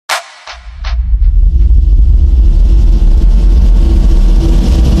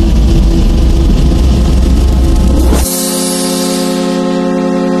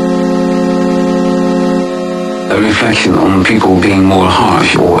reflection on people being more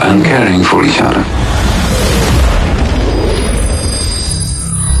harsh or uncaring for each other.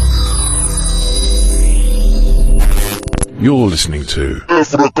 You're listening to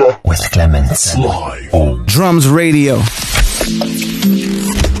Africa with Clemens live on Drums Radio.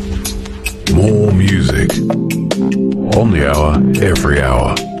 More music on the hour, every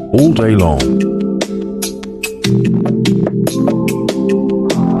hour, all day long.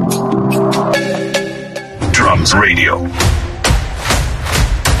 Drums Radio.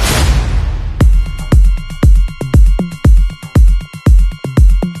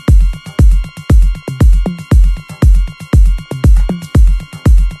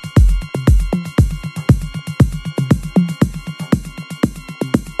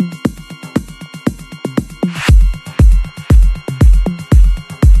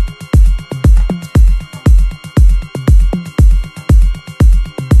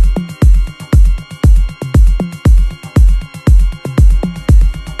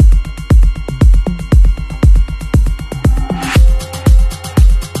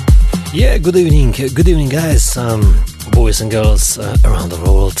 Good evening guys, boys and girls around the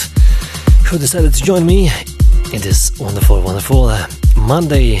world who decided to join me in this wonderful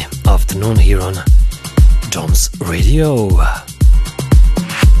Monday afternoon here on Drums Radio.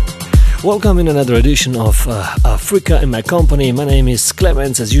 Welcome in another edition of Africa in my company. My name is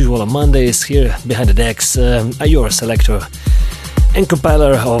Clemens, as usual on Mondays, here behind the decks, your selector and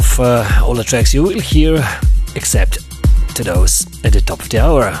compiler of all the tracks you will hear, except to those at the top of the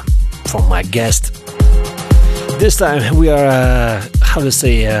hour from my guest. This time we are,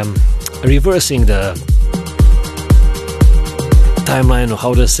 reversing the timeline, or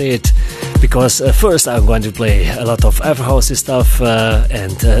how to say it, because first I'm going to play a lot of Afrohouse stuff,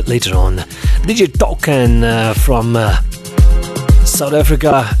 and later on DJ Token from South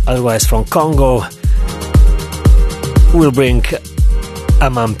Africa, otherwise from Congo, will bring a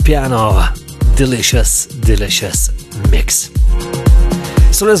Mampiano delicious mix.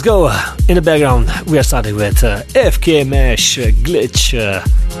 So let's go. In the background we are starting with FK Mesh Glitch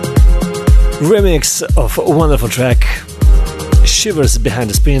remix of a wonderful track, Shivers Behind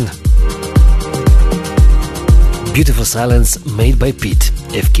the Spin. Beautiful Silence made by Pete.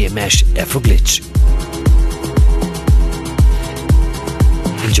 FK Mesh Afro Glitch.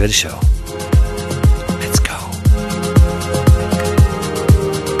 Enjoy the show. Let's go.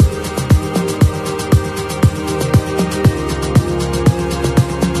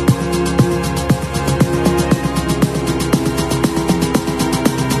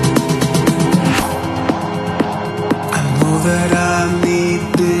 That I need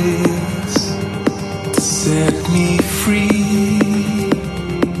this to set me free.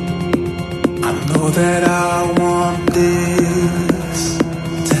 I know that I want this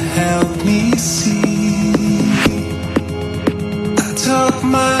to help me see. I took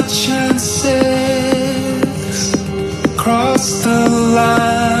my chances, crossed the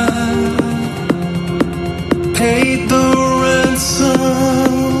line, paid the ransom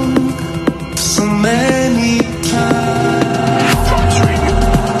so many times.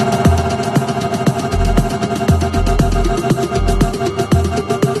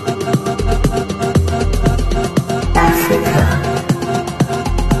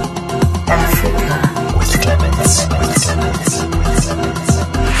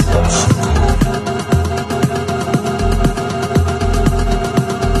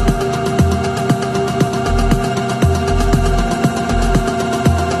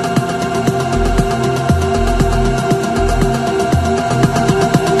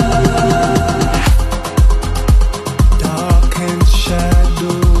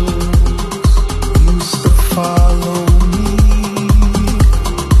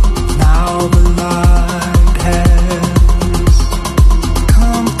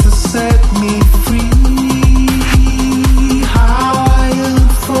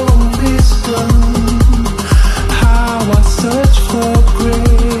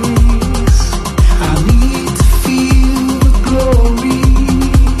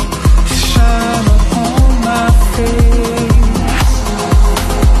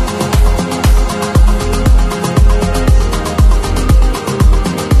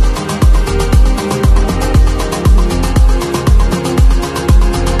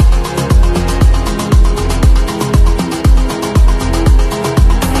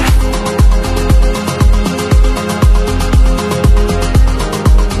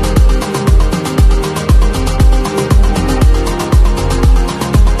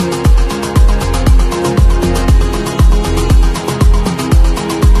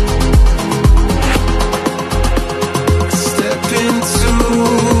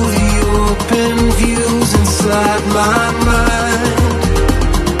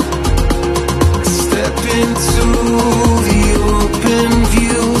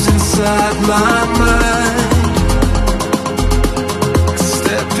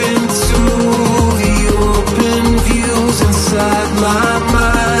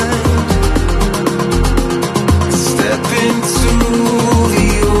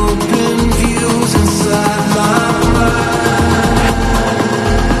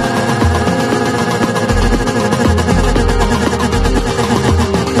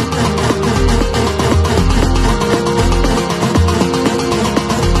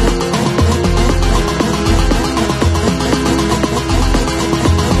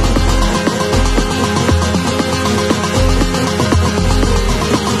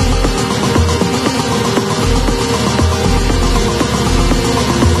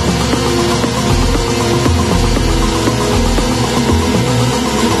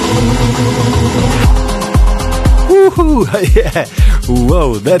 Dou. Yeah,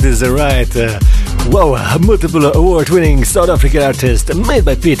 wow, that is right. Wow, a multiple award-winning South African artist made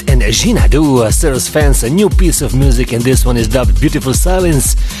by Pete and Gina Dou serves fans a new piece of music, and this one is dubbed Beautiful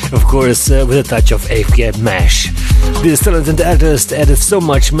Silence, of course, with a touch of AFK mash. This talented artist added so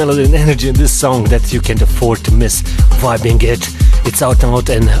much melody and energy in this song that you can't afford to miss vibing it. It's out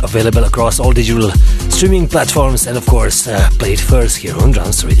and available across all digital streaming platforms, and of course, played first here on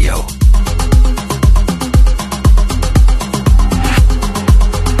Drums Radio.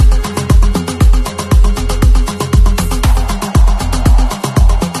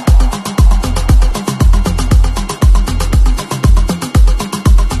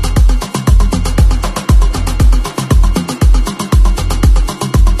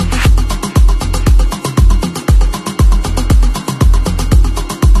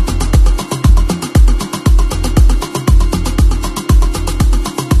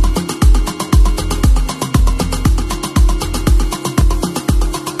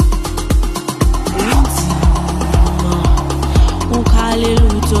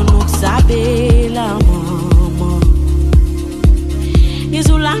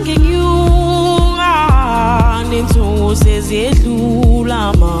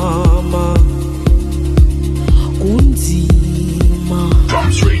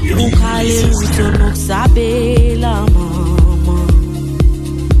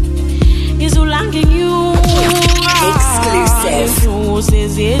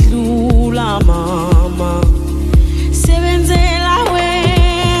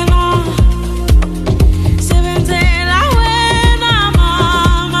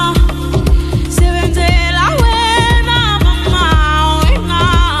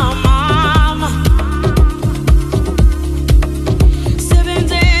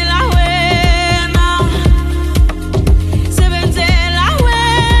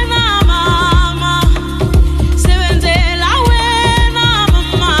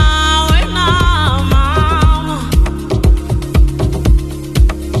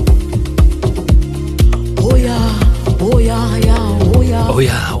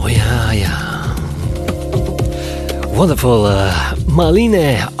 Wonderful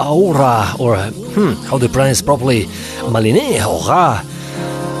Malene Aura, or how do you pronounce properly? Malene Aura.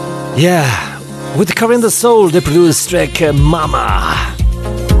 Yeah, with Karinda Soul, they produced track Mama.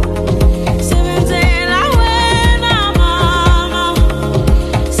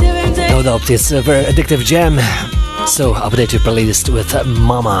 No doubt it's a very addictive jam, so update your playlist with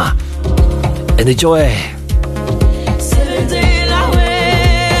Mama and enjoy.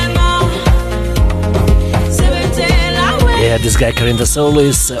 Yeah, this guy Karinda Soul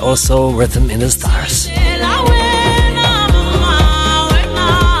is also written in the stars.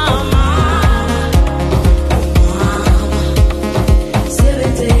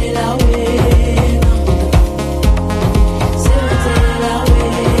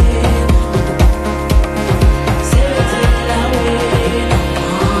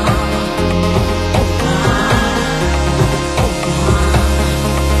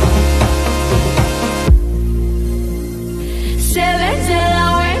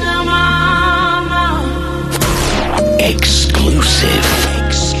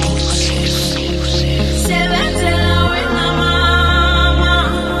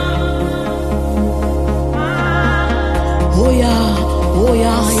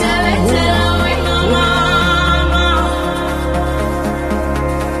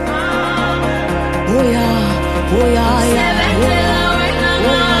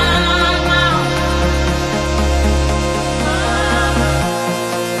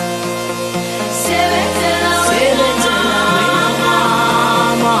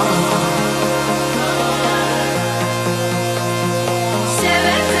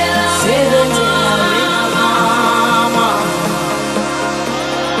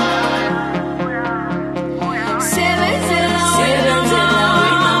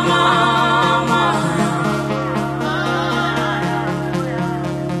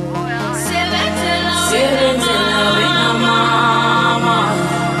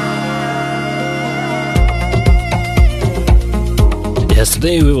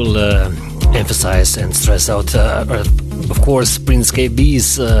 Today we will emphasize and stress out, of course, Prince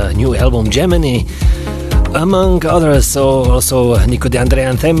Kayb's new album Gemini, among others. So also Nico De Andrea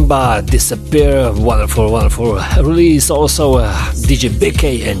and Themba, Disappear, wonderful release. Also DJ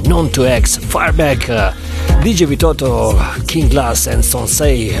BK and Non2X, Fireback, DJ Vitoto, King Glass and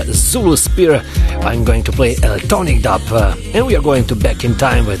Sonsei, Zulu Spear. I'm going to play electronic dub, and we are going to back in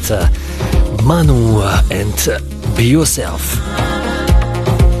time with Manu and Be Yourself.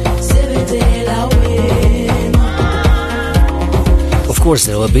 course,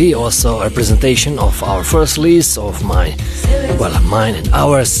 there will be also a presentation of our first release of mine and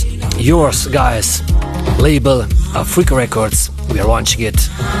ours, yours, guys, label Africa Records. We are launching it.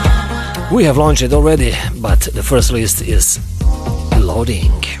 We have launched it already, but the first release is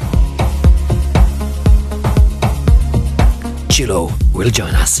loading. Chilo will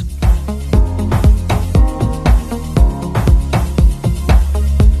join us.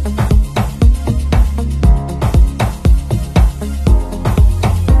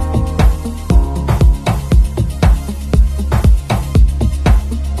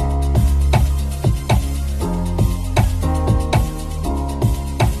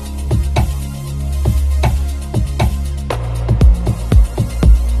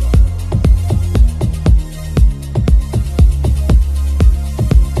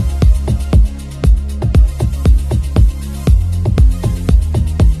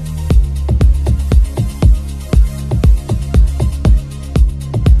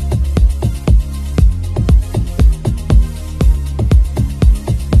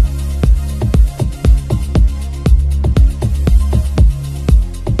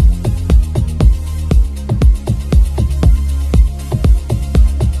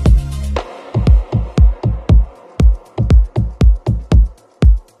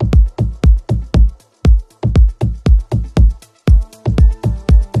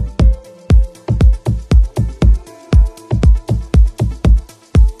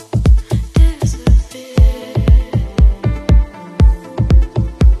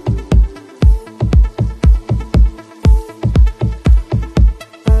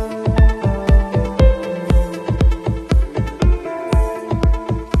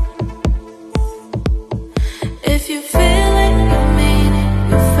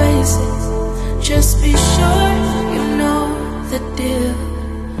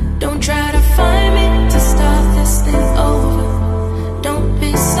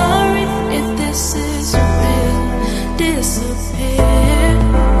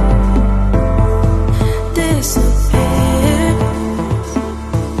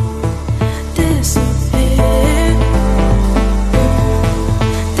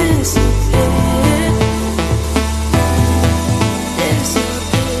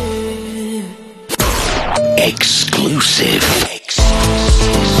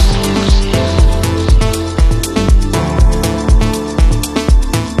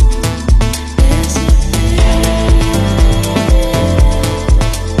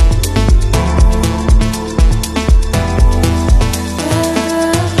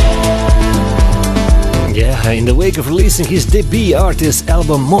 In the wake of releasing his debut artist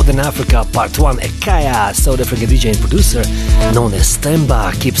album Modern Africa Part 1, Ekaya, South African DJ and producer known as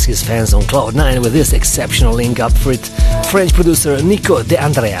Stemba, keeps his fans on cloud 9 with this exceptional link up for it, French producer Nico De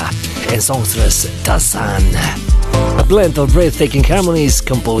Andrea and songstress Tazan. A blend of breathtaking harmonies,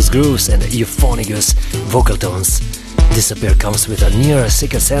 composed grooves and euphonious vocal tones. Disappear comes with a near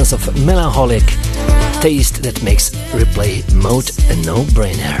secret sense of melancholic taste that makes replay mode a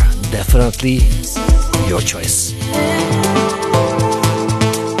no-brainer. Definitely your choice.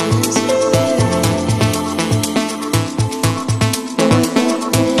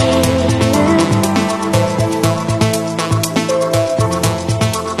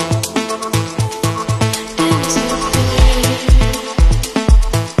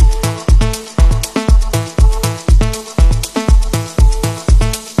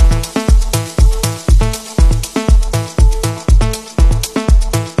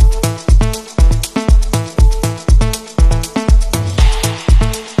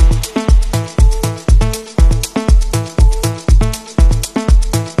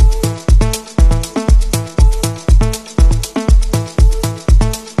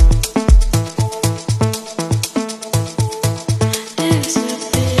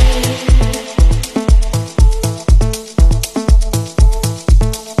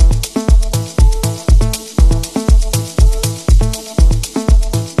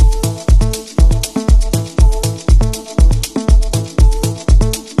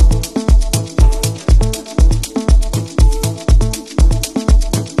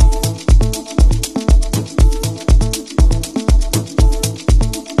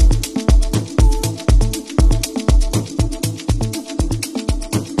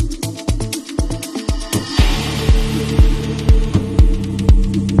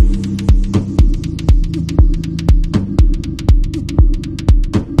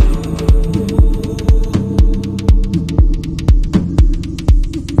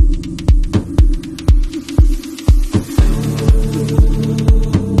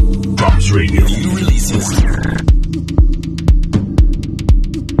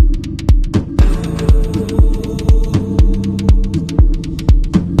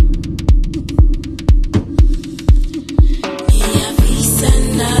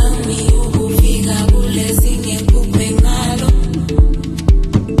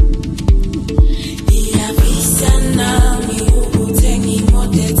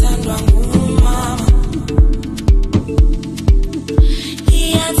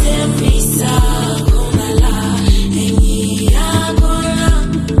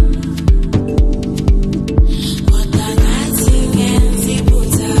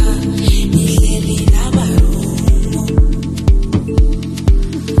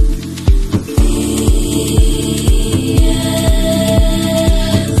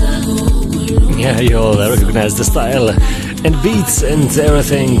 You'll recognize the style and beats and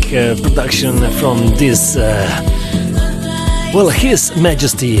everything, production from this, His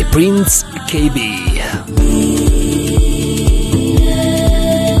Majesty Prince KB.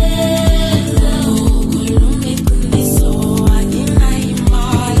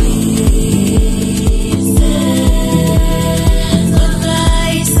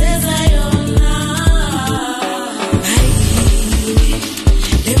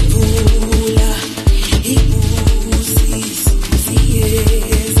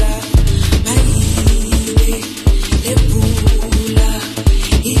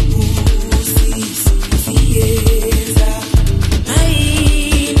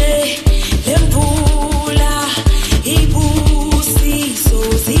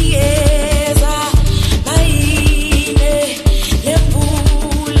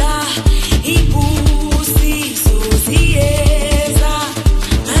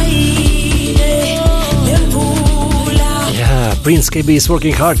 Prince KB is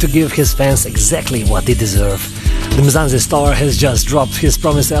working hard to give his fans exactly what they deserve. The Mzansi star has just dropped his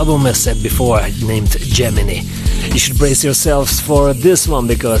promised album, as said before, named Gemini. You should brace yourselves for this one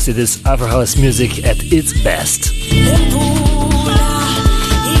because it is Afro House music at its best.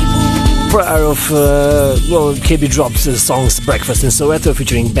 Prior of, KB drops the songs Breakfast in Soweto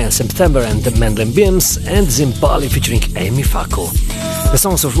featuring Ben September and Mandolin Beams and Zimbali featuring Amy Faku. The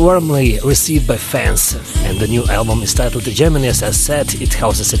songs are warmly received by fans, and the new album is titled Gemini. As I said, it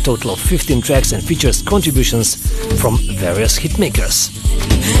houses a total of 15 tracks and features contributions from various hitmakers.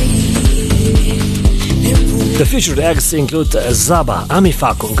 The featured acts include Zaba, Amy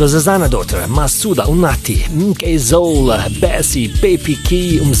Faku, Nkosazana Daughter, Masuda, Unati, MK Zol, Bessie, Baby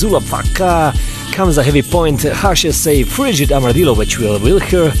Key, Umzula Faka, Kamza Heavy Point, Harsh Say, Frigid Amadillo, which we'll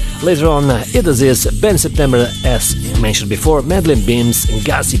hear later on. It is Ben September, as mentioned before, Madeline Beams,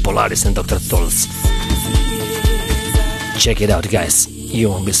 Gazi Polaris, and Dr. Tolls. Check it out, guys. You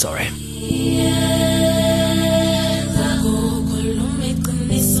won't be sorry.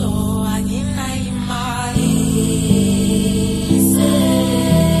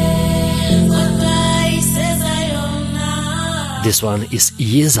 This one is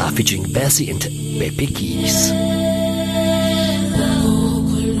Yeza featuring Bessie and Pepe Keys.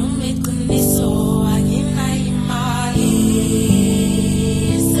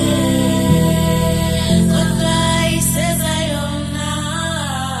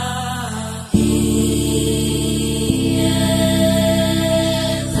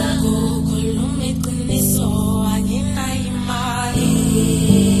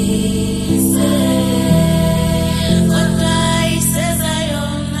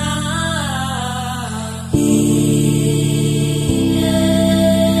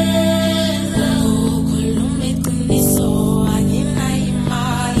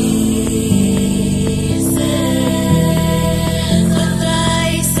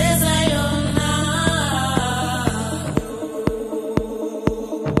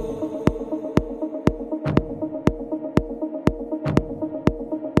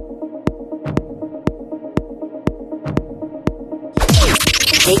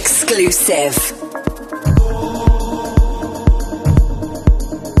 Exclusive.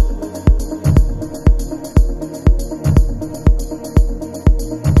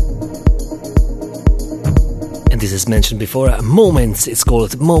 And this is mentioned before, Moments. It's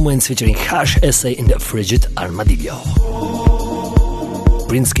called Moments featuring Harsh Essay and Frigid Armadillo.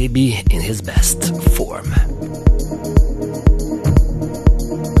 Prince KB in his best form.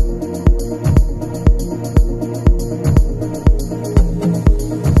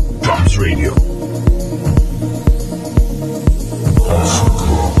 Radio.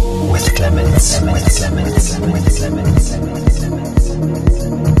 With Clements.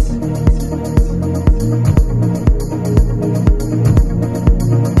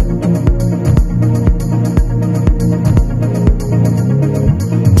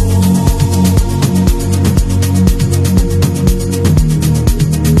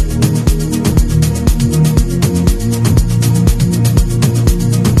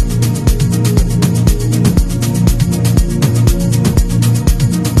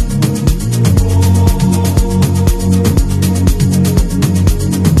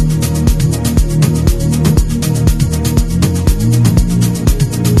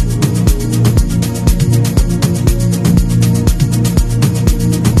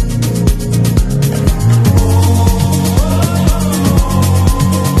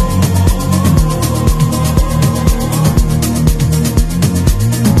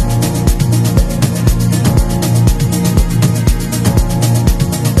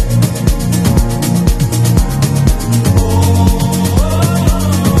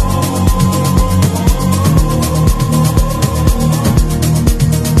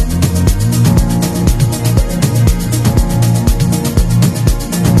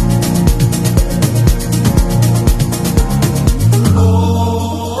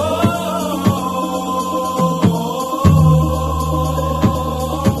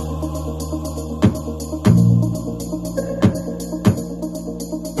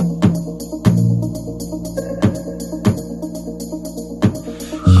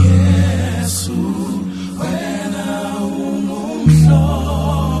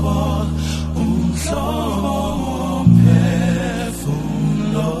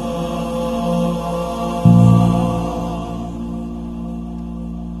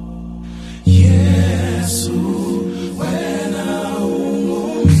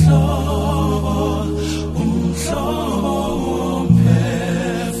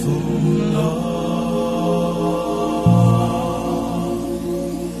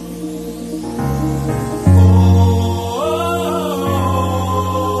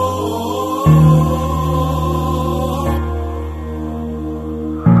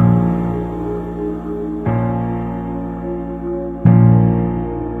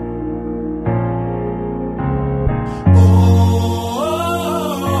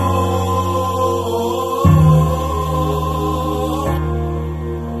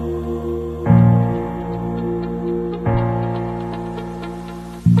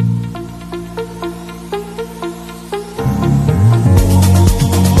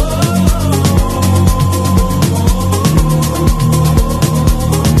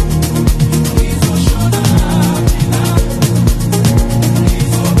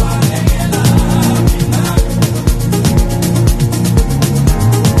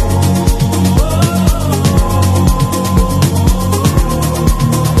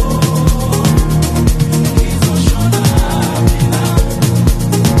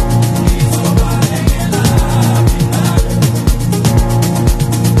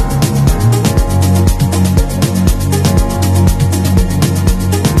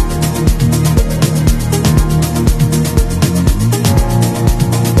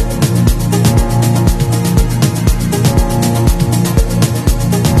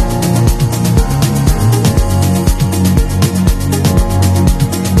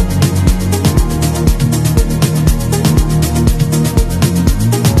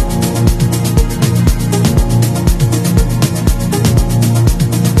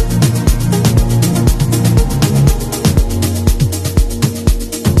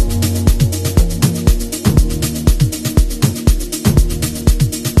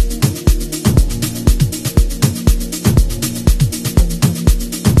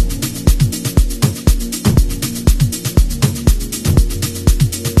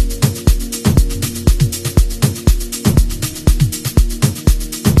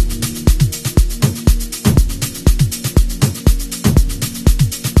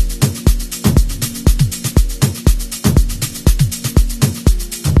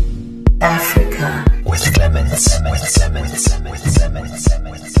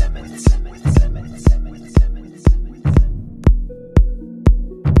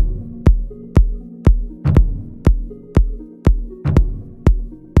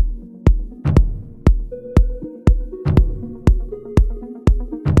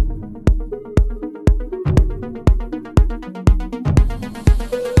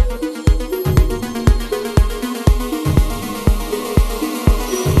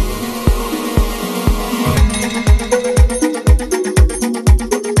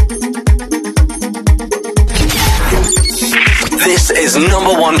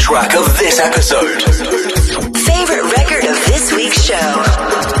 Track of this episode. Favorite record of this week's show.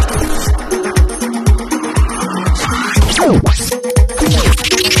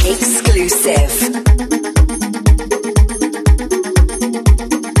 Exclusive.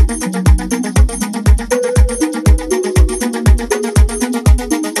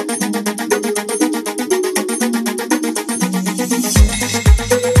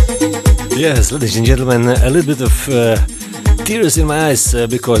 Yes, ladies and gentlemen, a little bit of tears in my eyes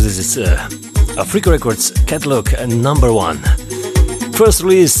because this is Africa Records catalog number 1. First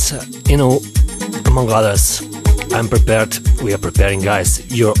release, among others, I'm prepared, we are preparing, guys.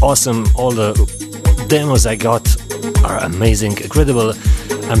 You're awesome, all the demos I got are amazing, incredible.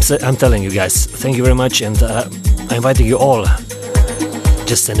 I'm telling you guys, thank you very much, and I'm inviting you all,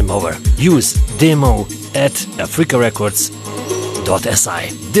 just send them over. Use demo at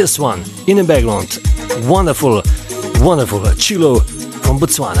africarecords.si. This one, in the background, wonderful Chilo from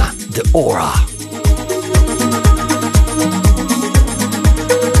Botswana, the Aura.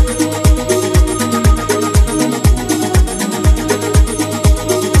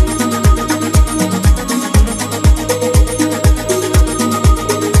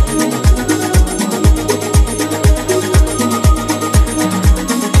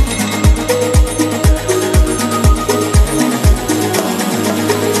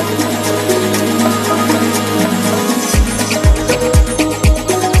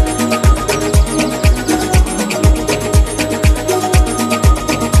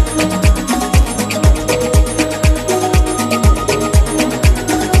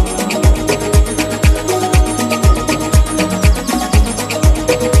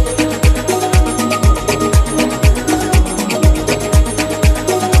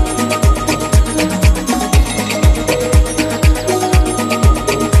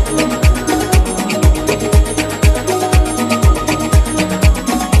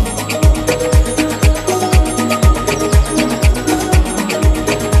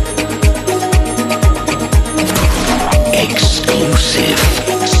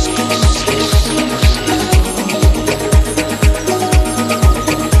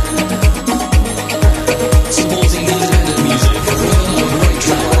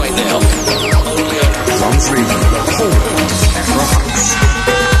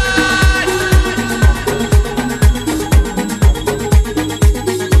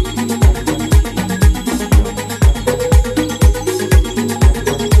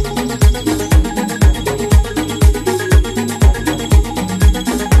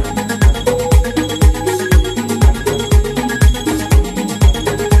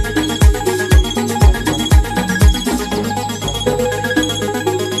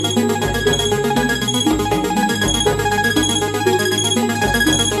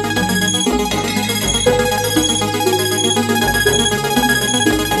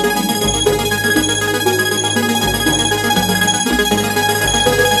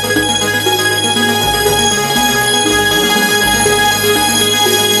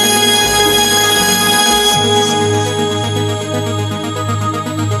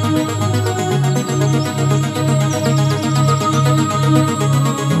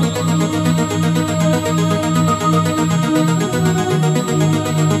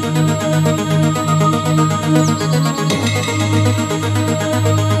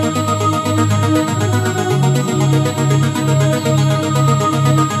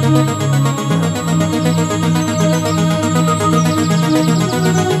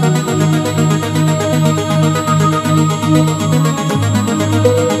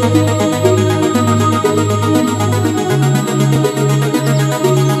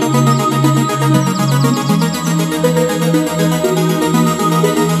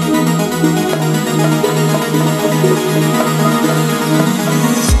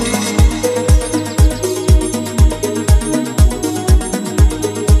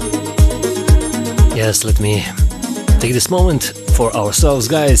 Yes, let me take this moment for ourselves,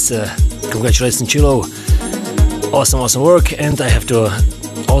 guys. Congratulations, Chilo. Awesome work. And I have to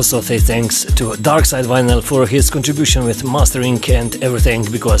Also say thanks to Dark Side Vinyl for his contribution with mastering and everything,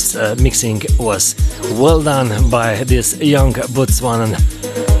 because mixing was well done by this young Botswanan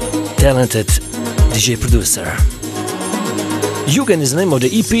talented DJ producer. Yugen is the name of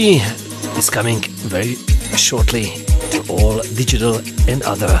the EP. It's coming very shortly to all digital and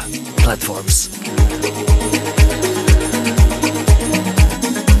other platforms.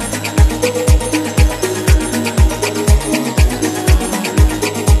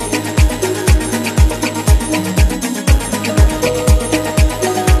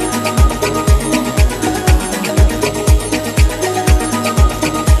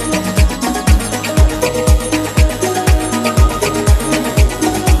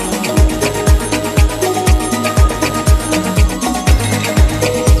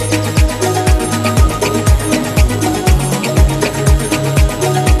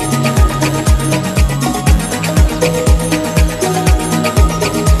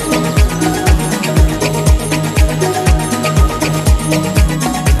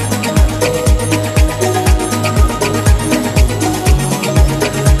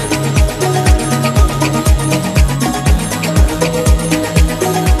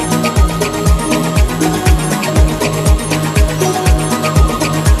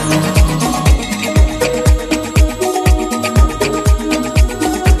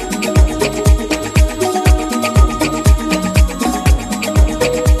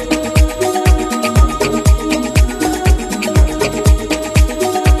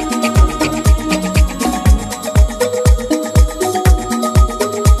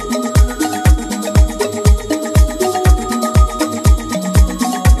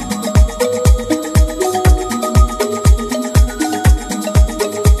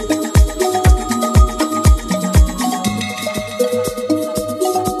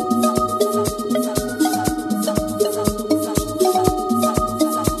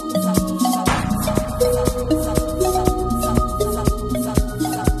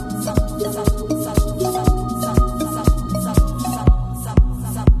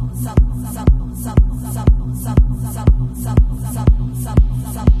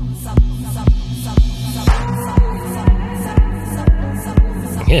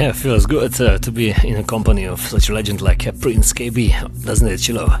 Yeah, feels good to be in a company of such a legend like Prince KB, doesn't it,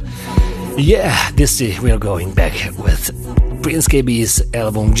 Chilo? Yeah, this we are going back with Prince KB's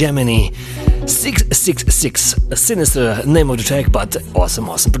album Gemini 666, a sinister name of the track, but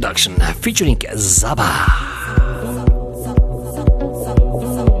awesome production, featuring Zaba.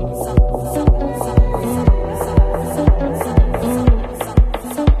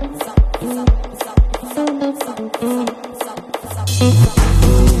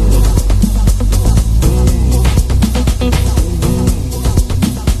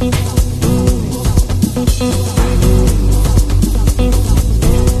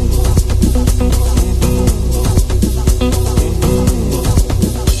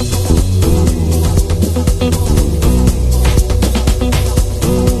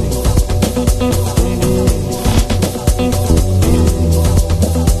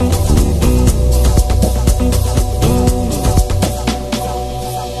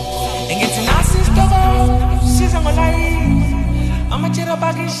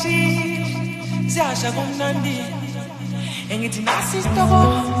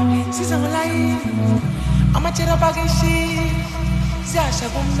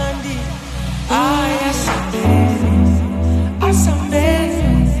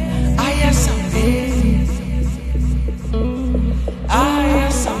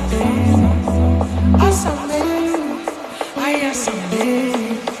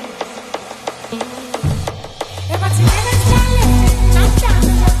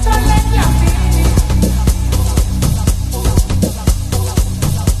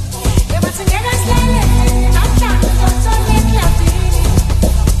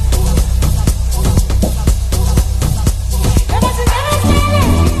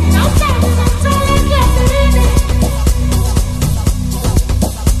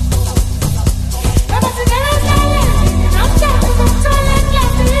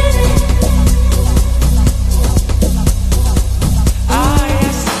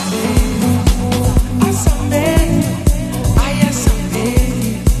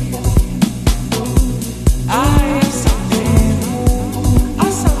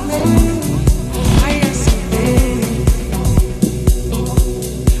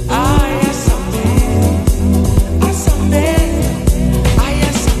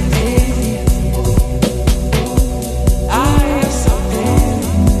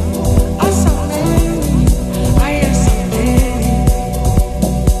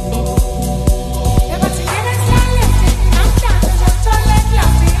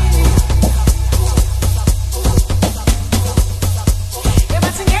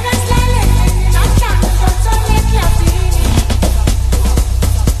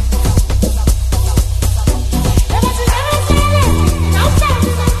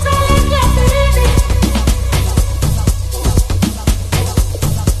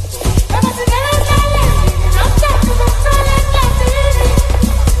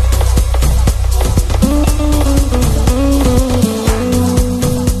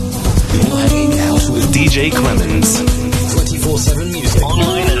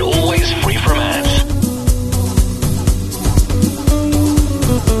 online and always free from ads.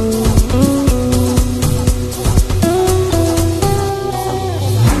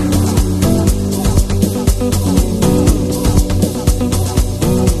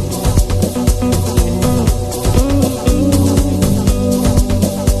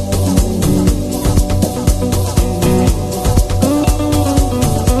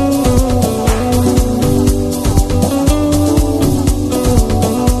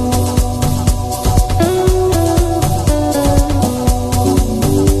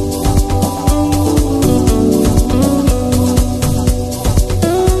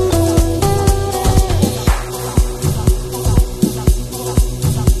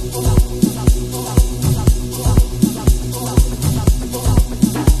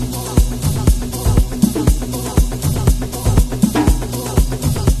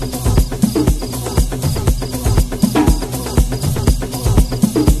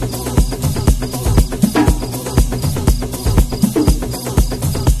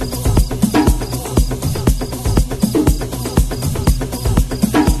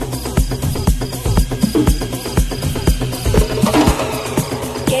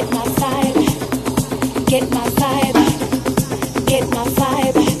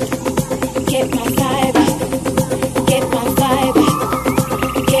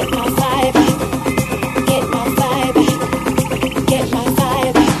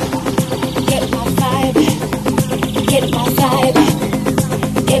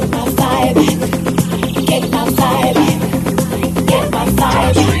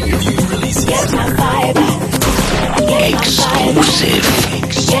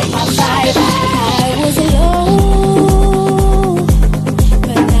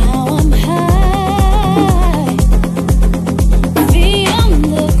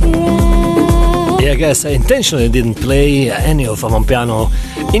 I intentionally didn't play any of Amampiano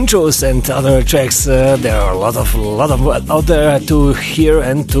intros and other tracks. There are a lot of out there to hear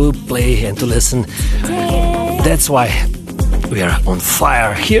and to play and to listen. That's why we are on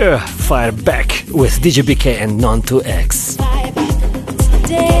fire here, fire back with DJ BK and Non2X.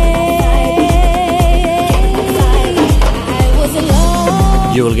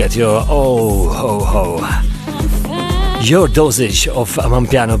 You will get your your dosage of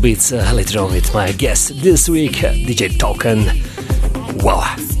Amampiano beats later on with my guest this week, DJ Token. Wow,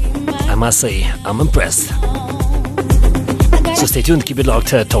 I must say, I'm impressed. So stay tuned, keep it locked,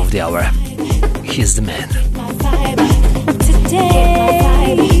 top of the hour. He's the man.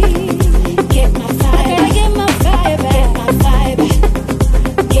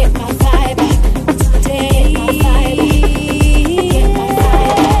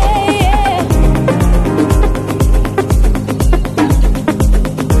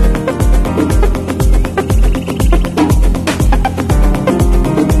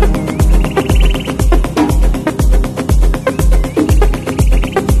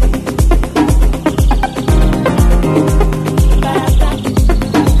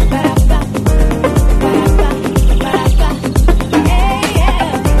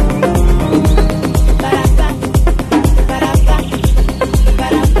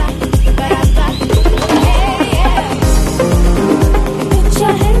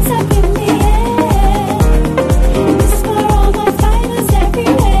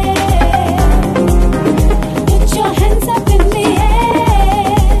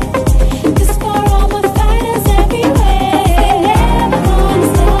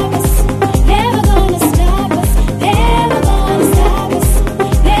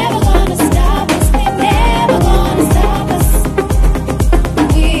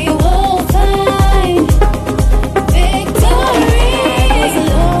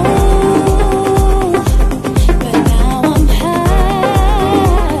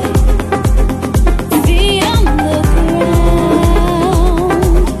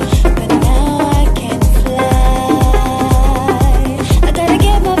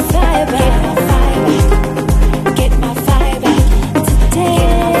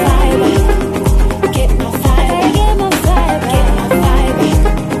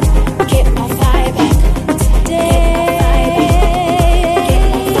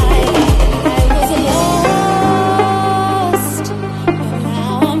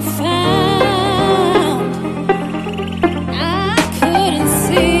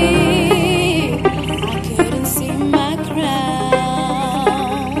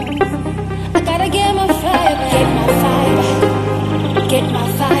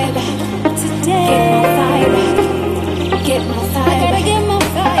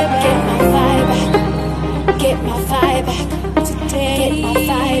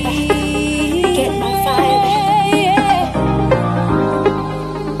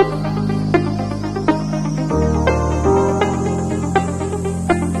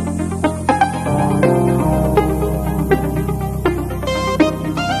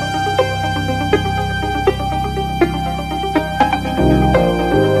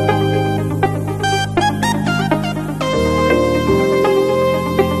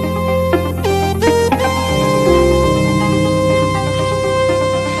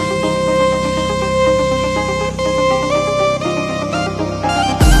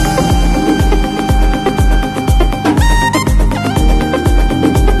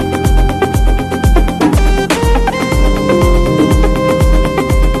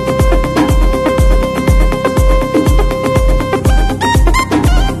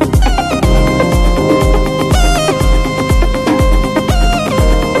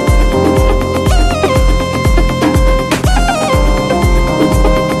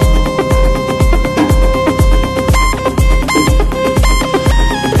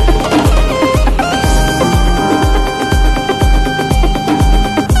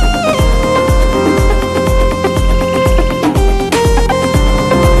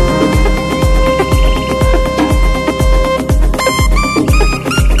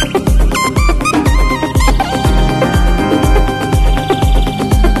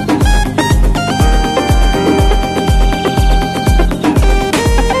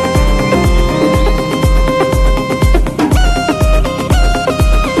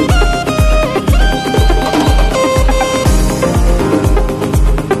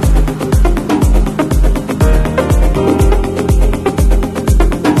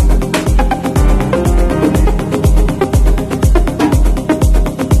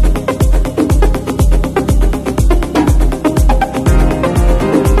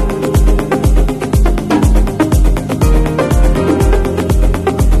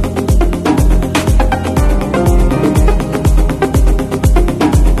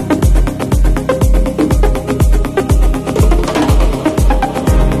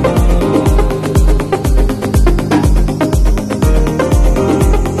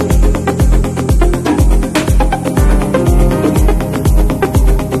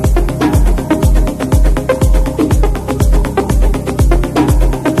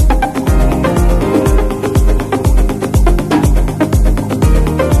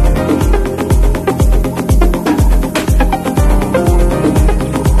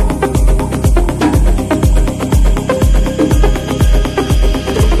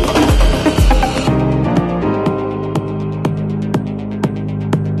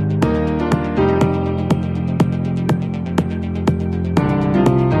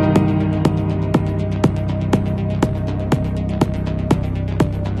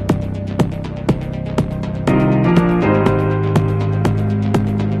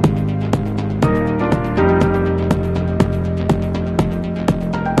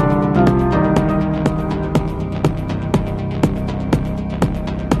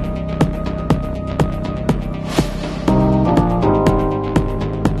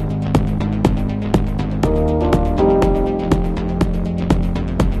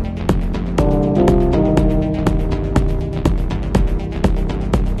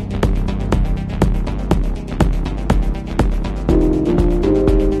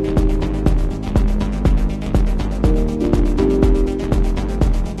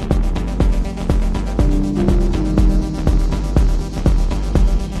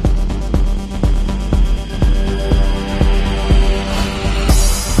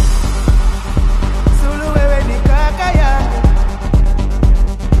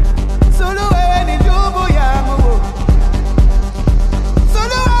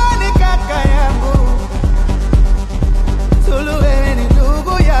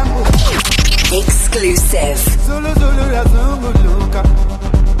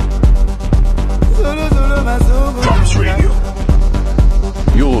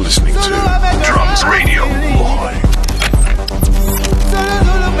 Dance Radio.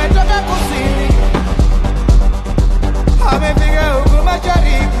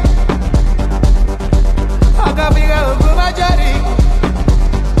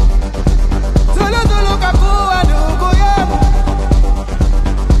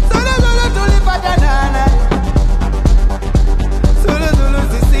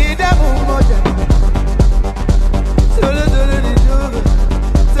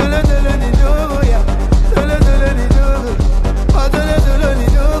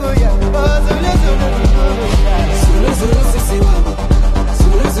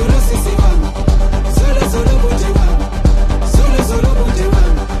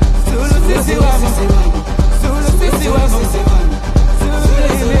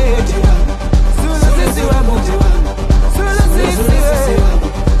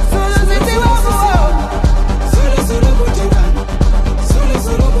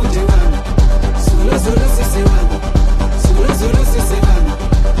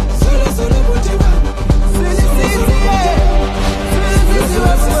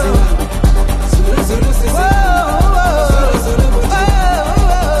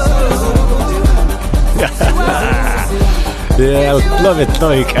 Yeah, I love it,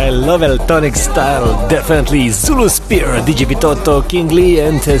 Tonic. I love Eltonic style. Definitely Zulu Spear, DJ Vitotto, King Lee,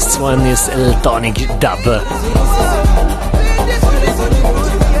 and this one is Eltonic dub.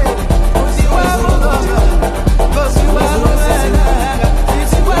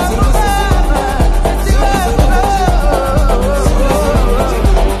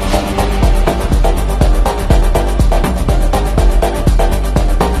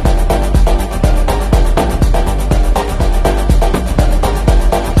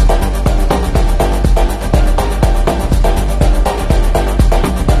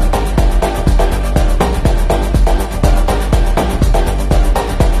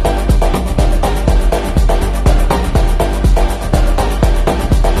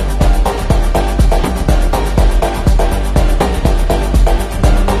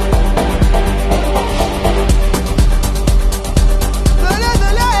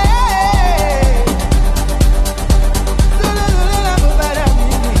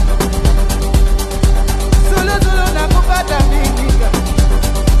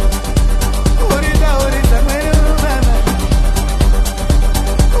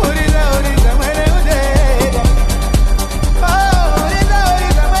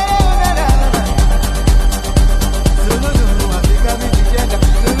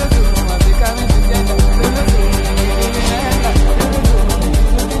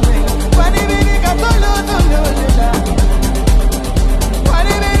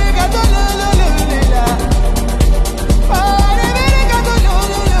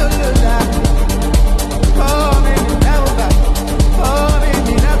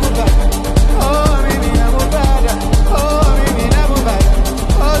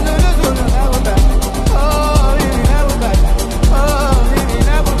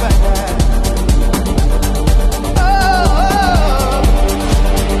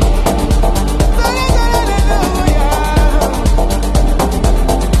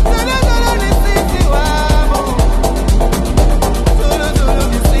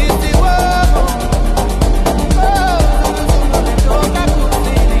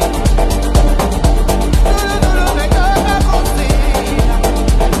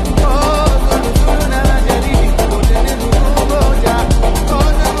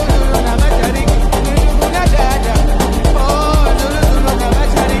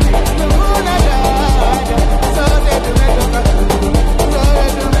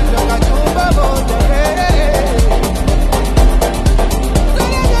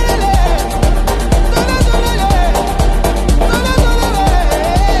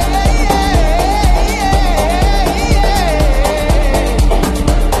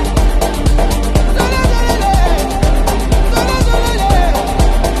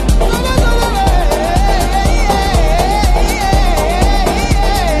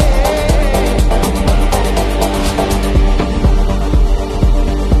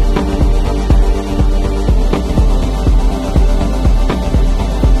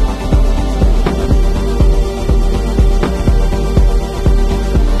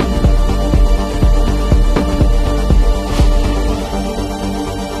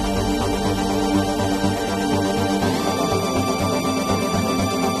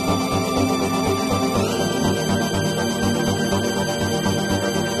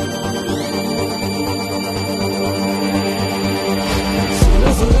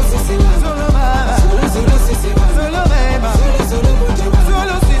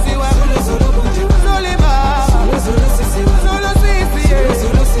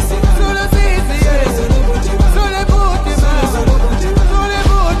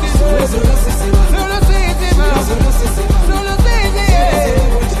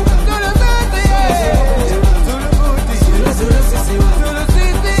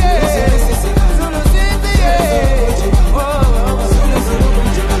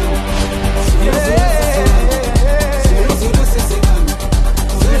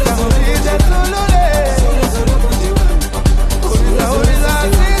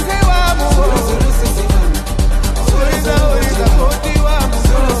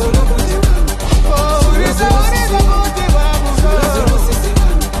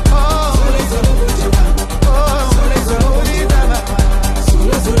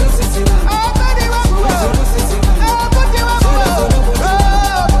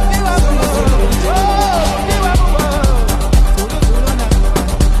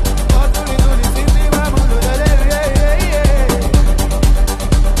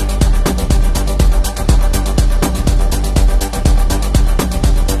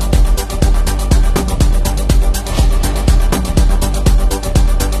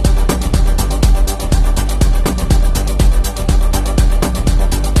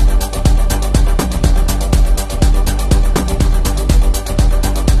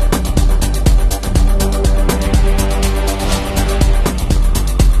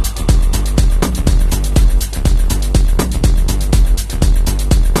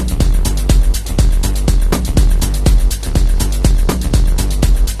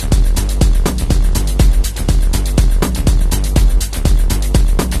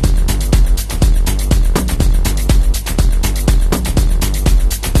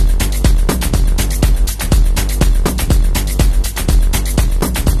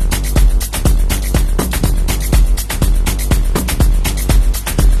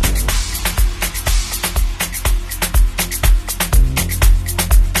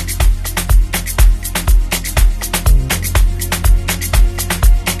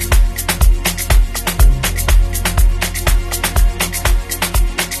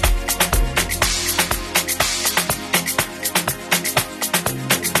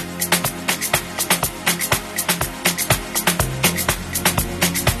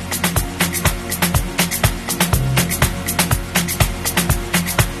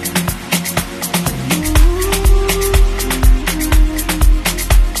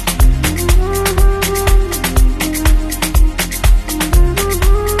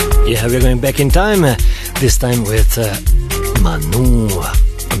 we're going back in time, this time with Manu.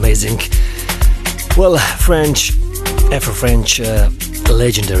 Amazing. Well, Afro-French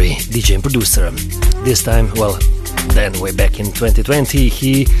legendary DJ and producer. This time, well, then way back in 2020,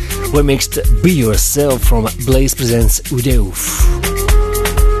 he remixed Be Yourself from Blaze Presents Udeuf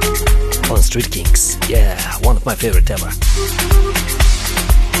on Street Kings. Yeah, one of my favorite ever.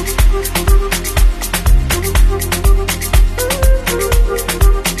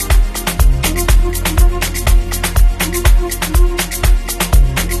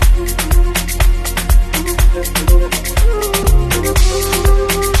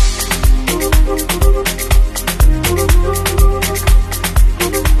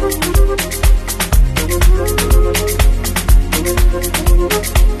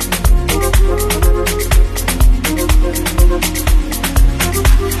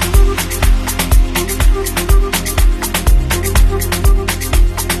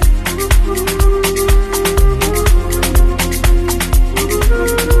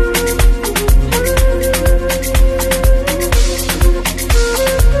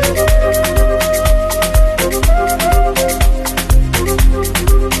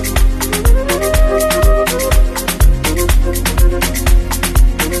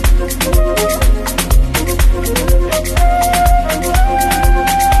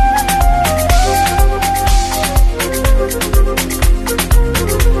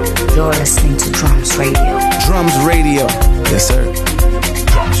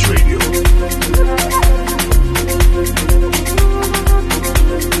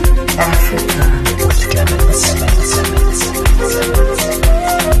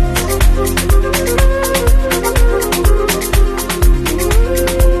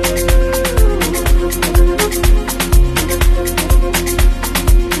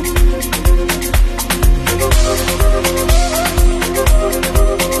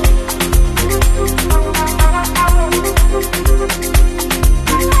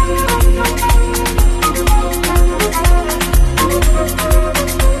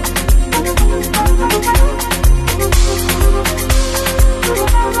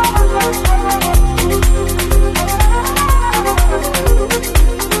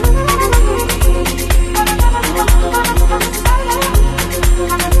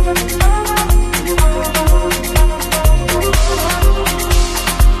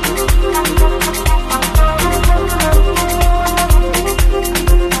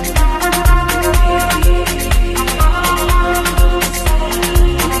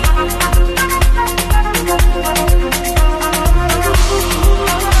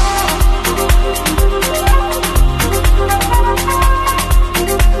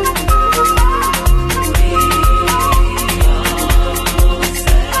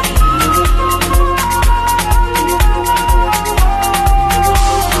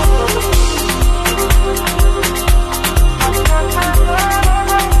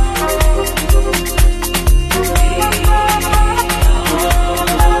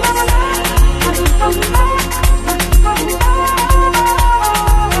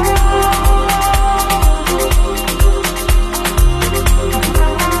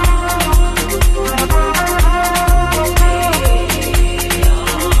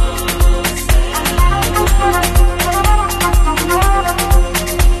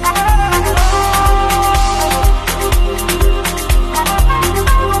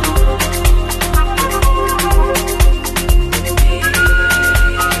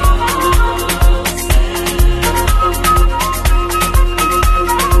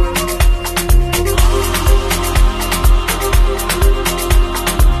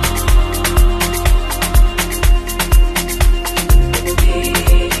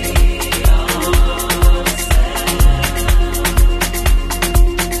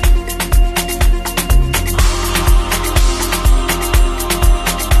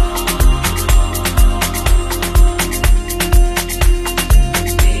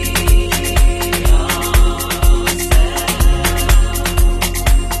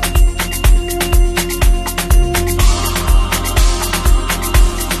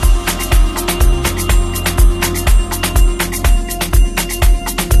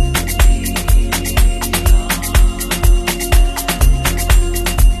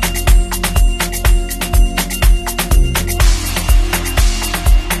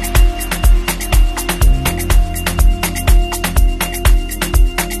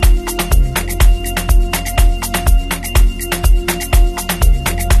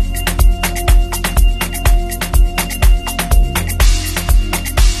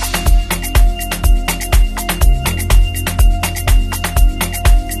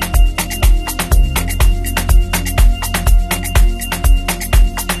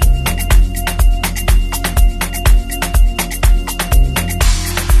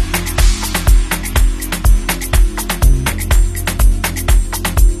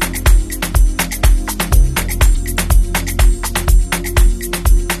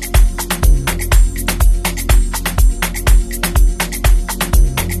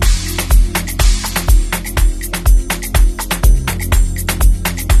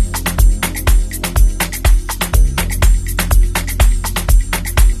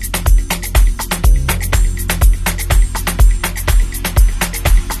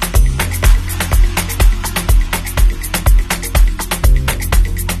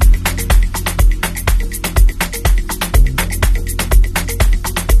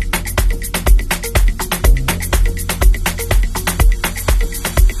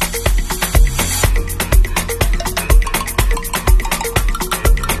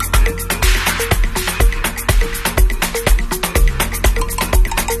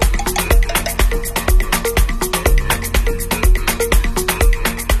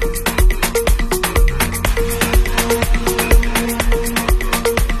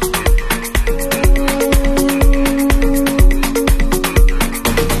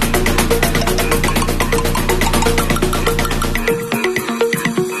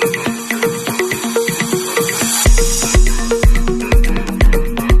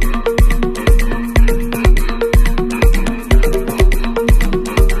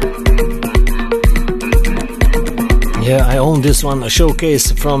 this one, a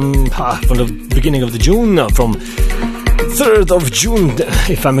showcase from the beginning of the June, from 3rd of June,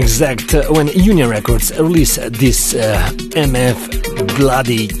 if I'm exact, when Union Records released this MF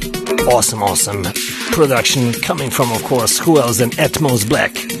bloody awesome production coming from, of course, who else than Atmos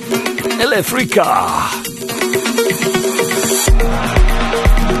Black, El Africa.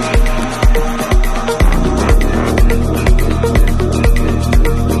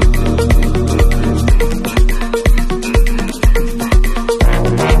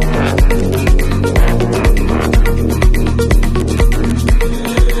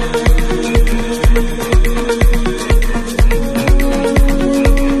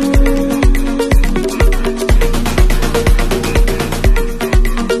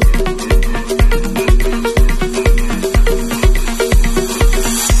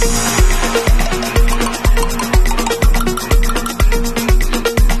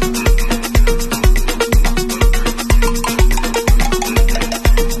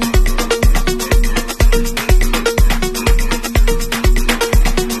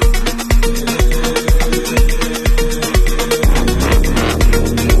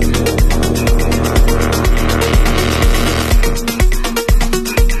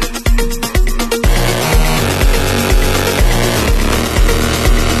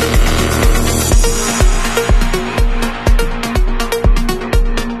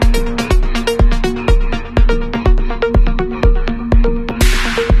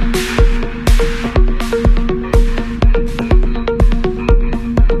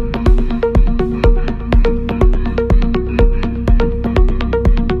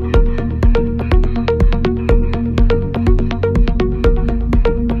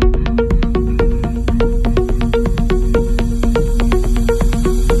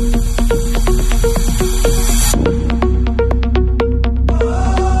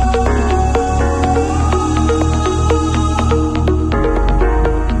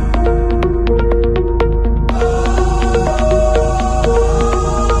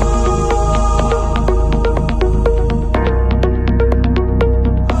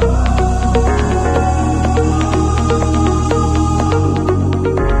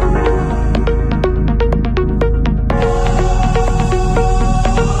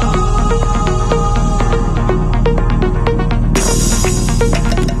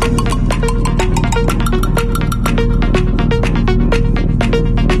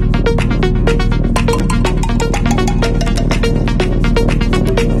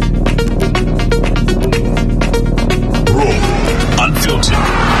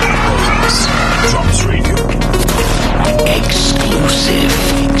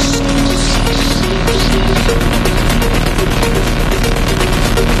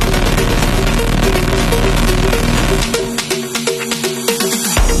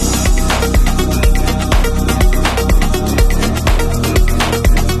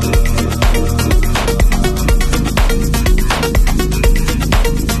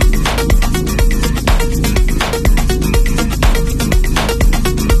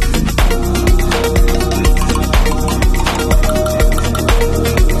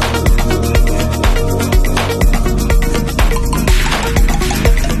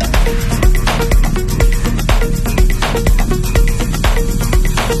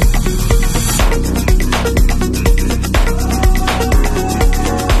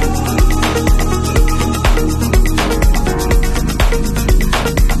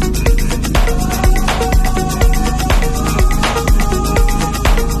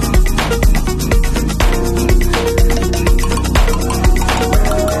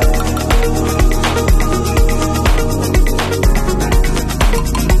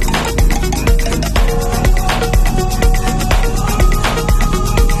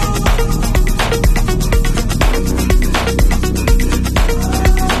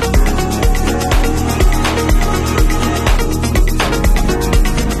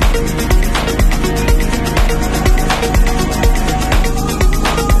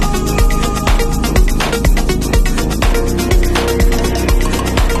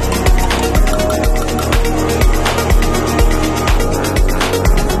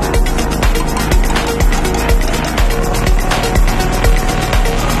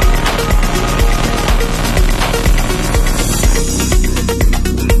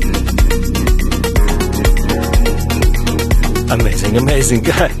 Amazing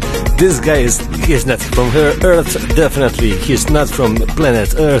guy. This guy he's not from Earth, definitely. He's not from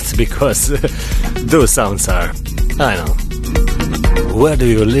planet Earth, because those sounds are, I know. Where do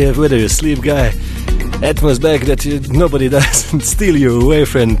you live? Where do you sleep, guy? Atmos Black, that nobody doesn't steal you away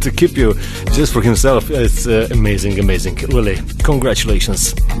from, to keep you just for himself. It's amazing, really.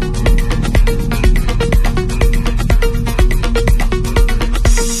 Congratulations.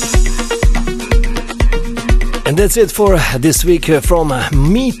 that's it for this week from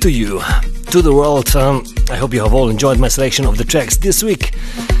me to you, to the world. I hope you have all enjoyed my selection of the tracks this week.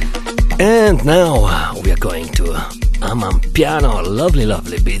 And now we are going to Amapiano, lovely,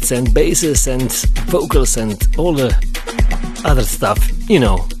 lovely beats and basses and vocals and all the other stuff. You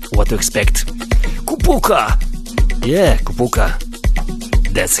know what to expect. Kupuka! Yeah, Kupuka.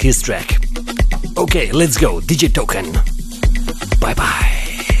 That's his track. Okay, let's go. DJ Token. Bye bye.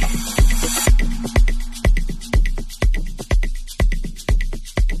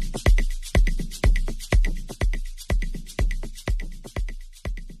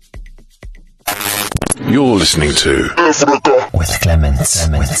 You're listening to Africa with Clemens.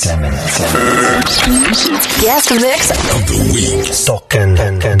 Guest mix Of the week. Token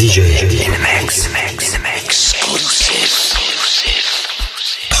DJ in the mix. Exclusive.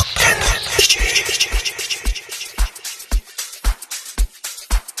 Token DJ.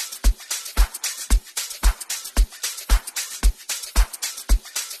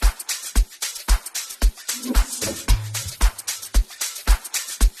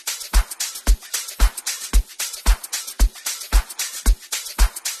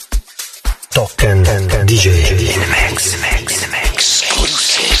 Token DJ in the mix.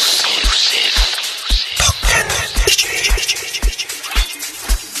 Exclusive. Token DJ.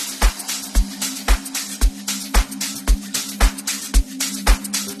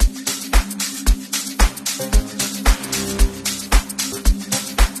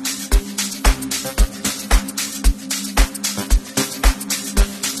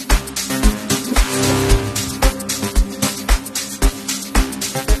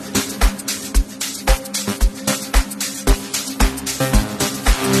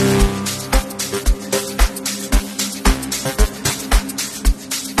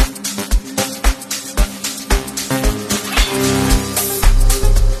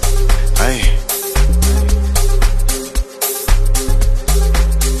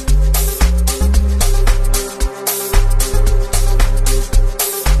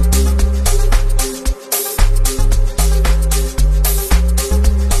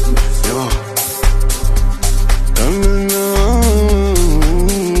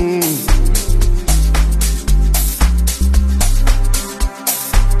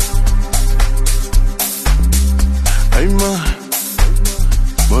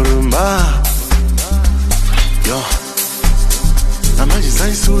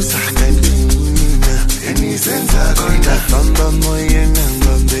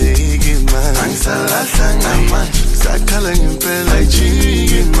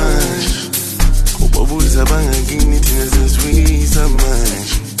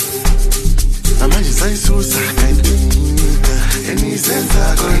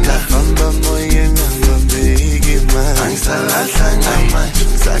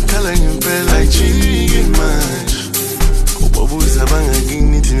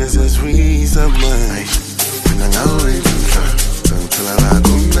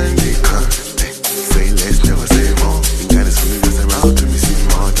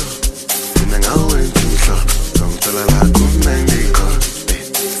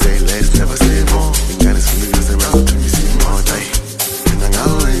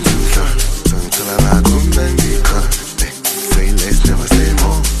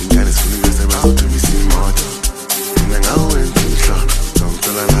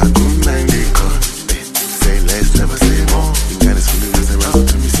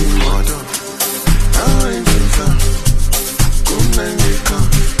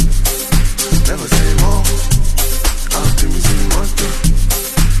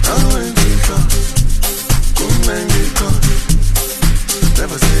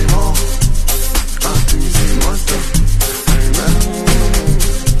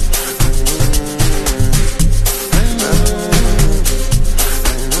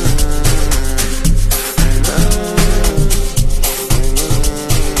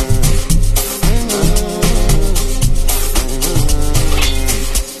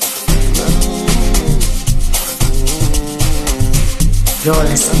 You're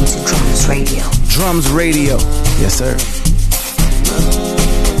listening to Drums Radio. Drums Radio. Yes, sir.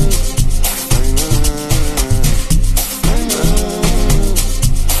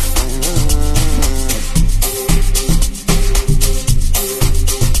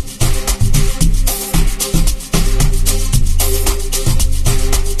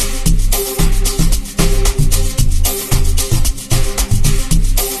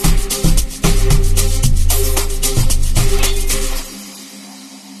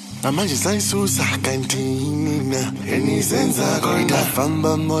 Manje sayisusa kantini na enizenza kodwa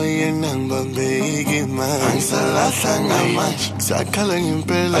famba moyena ngibambeki manje angisalahla ngamanje sakhala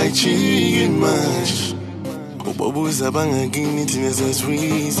ngempela ayijiki manje ubobuza bangakini thina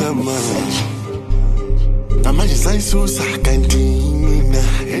saswiza manje amanje sayisusa kantini na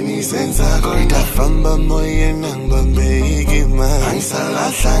enisenza kodwa famba moyena ngibambeki manje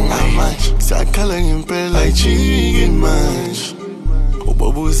angisalahla ngamanje sakhala ngempela ayijiki manje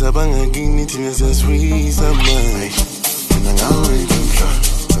ubobuza bangakini thina saswiza manje mina ngawe ngimhla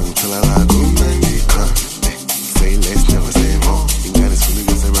ngithola la kumandika say less never say more ingane sifuna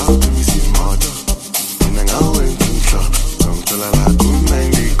ukuze around to me see more mina ngawe ngimhla ngithola la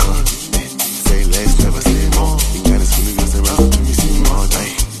kumandika say less never say more ingane sifuna ukuze around to me see more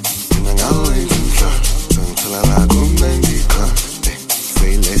mina ngawe ngimhla ngithola la kumandika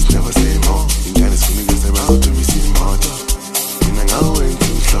say less never say more ingane sifuna ukuze around to me see more mina ngawe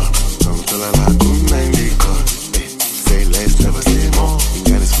ngimhla ngithola la kumandika say less never say more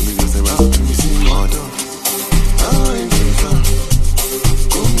ingane sifuna ukuze around to me see more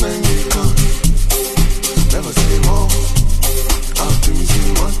never say more. Out to me,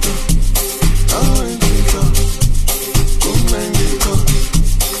 see what the. I ain't think of. Good man,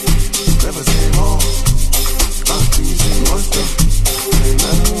 never say more. Out to me, see what the.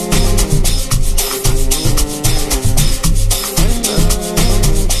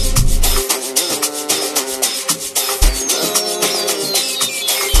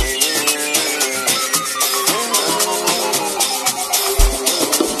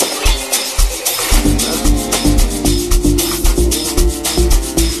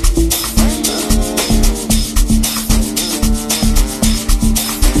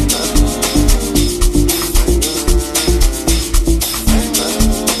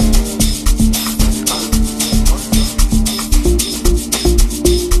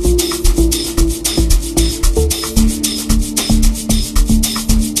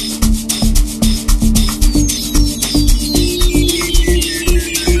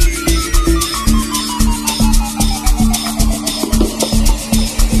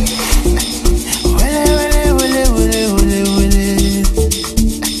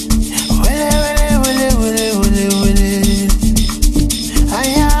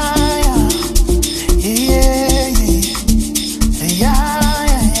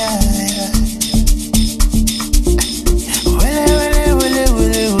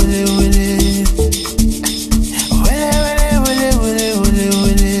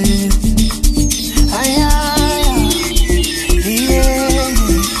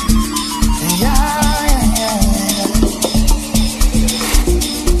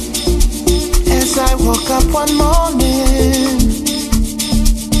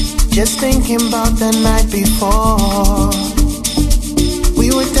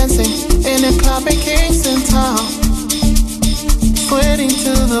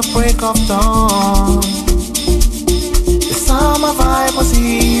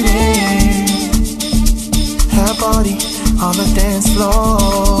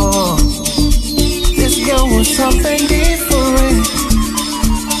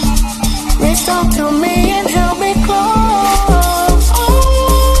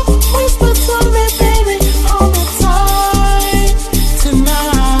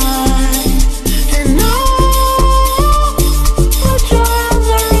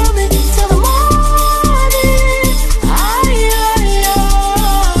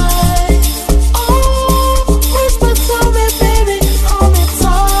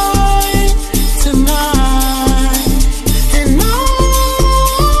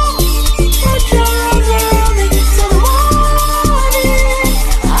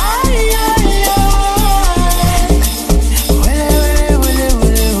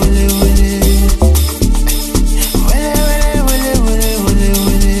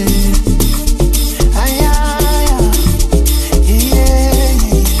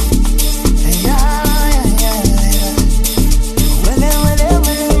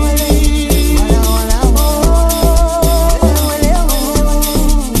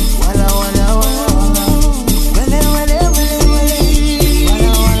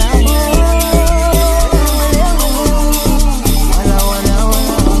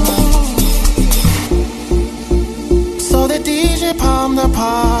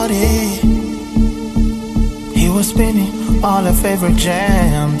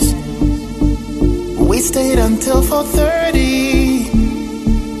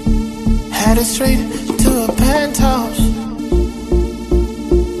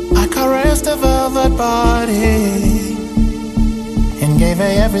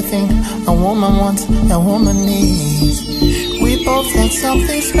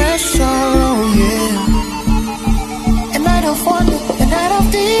 Something special, oh yeah. And I don't want it, and I don't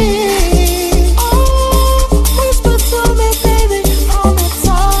need. Oh, whisper to me, baby, hold me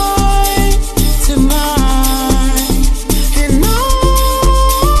tight tonight.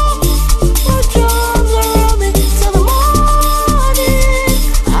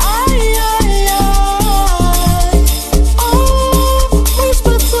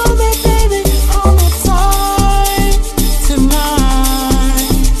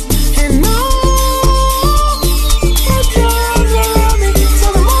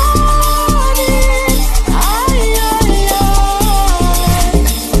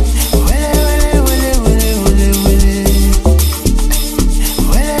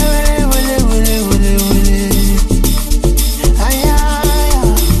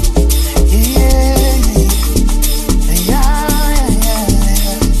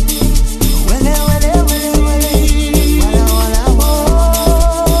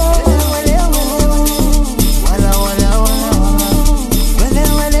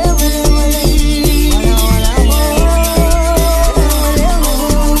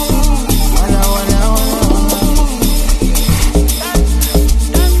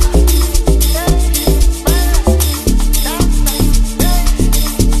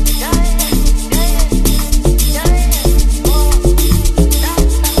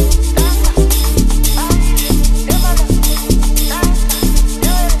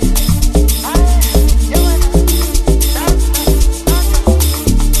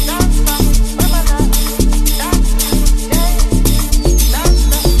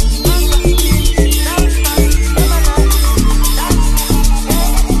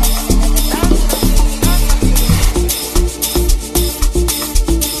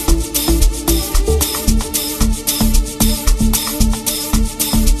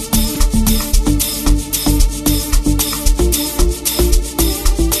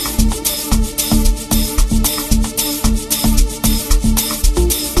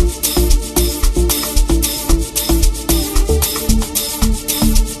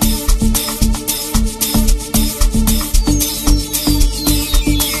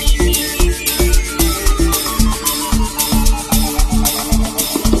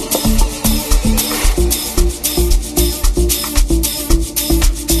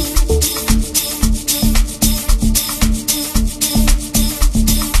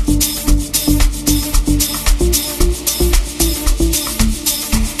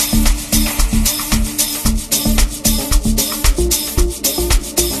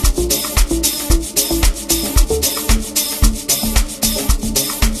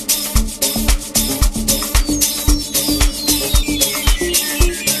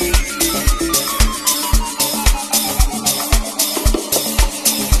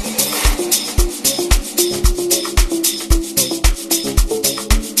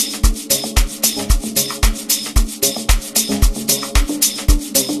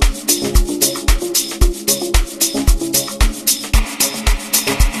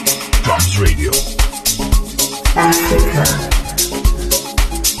 Radio.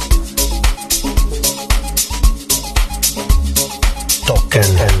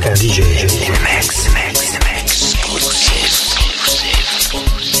 Token DJ Mix exclusive.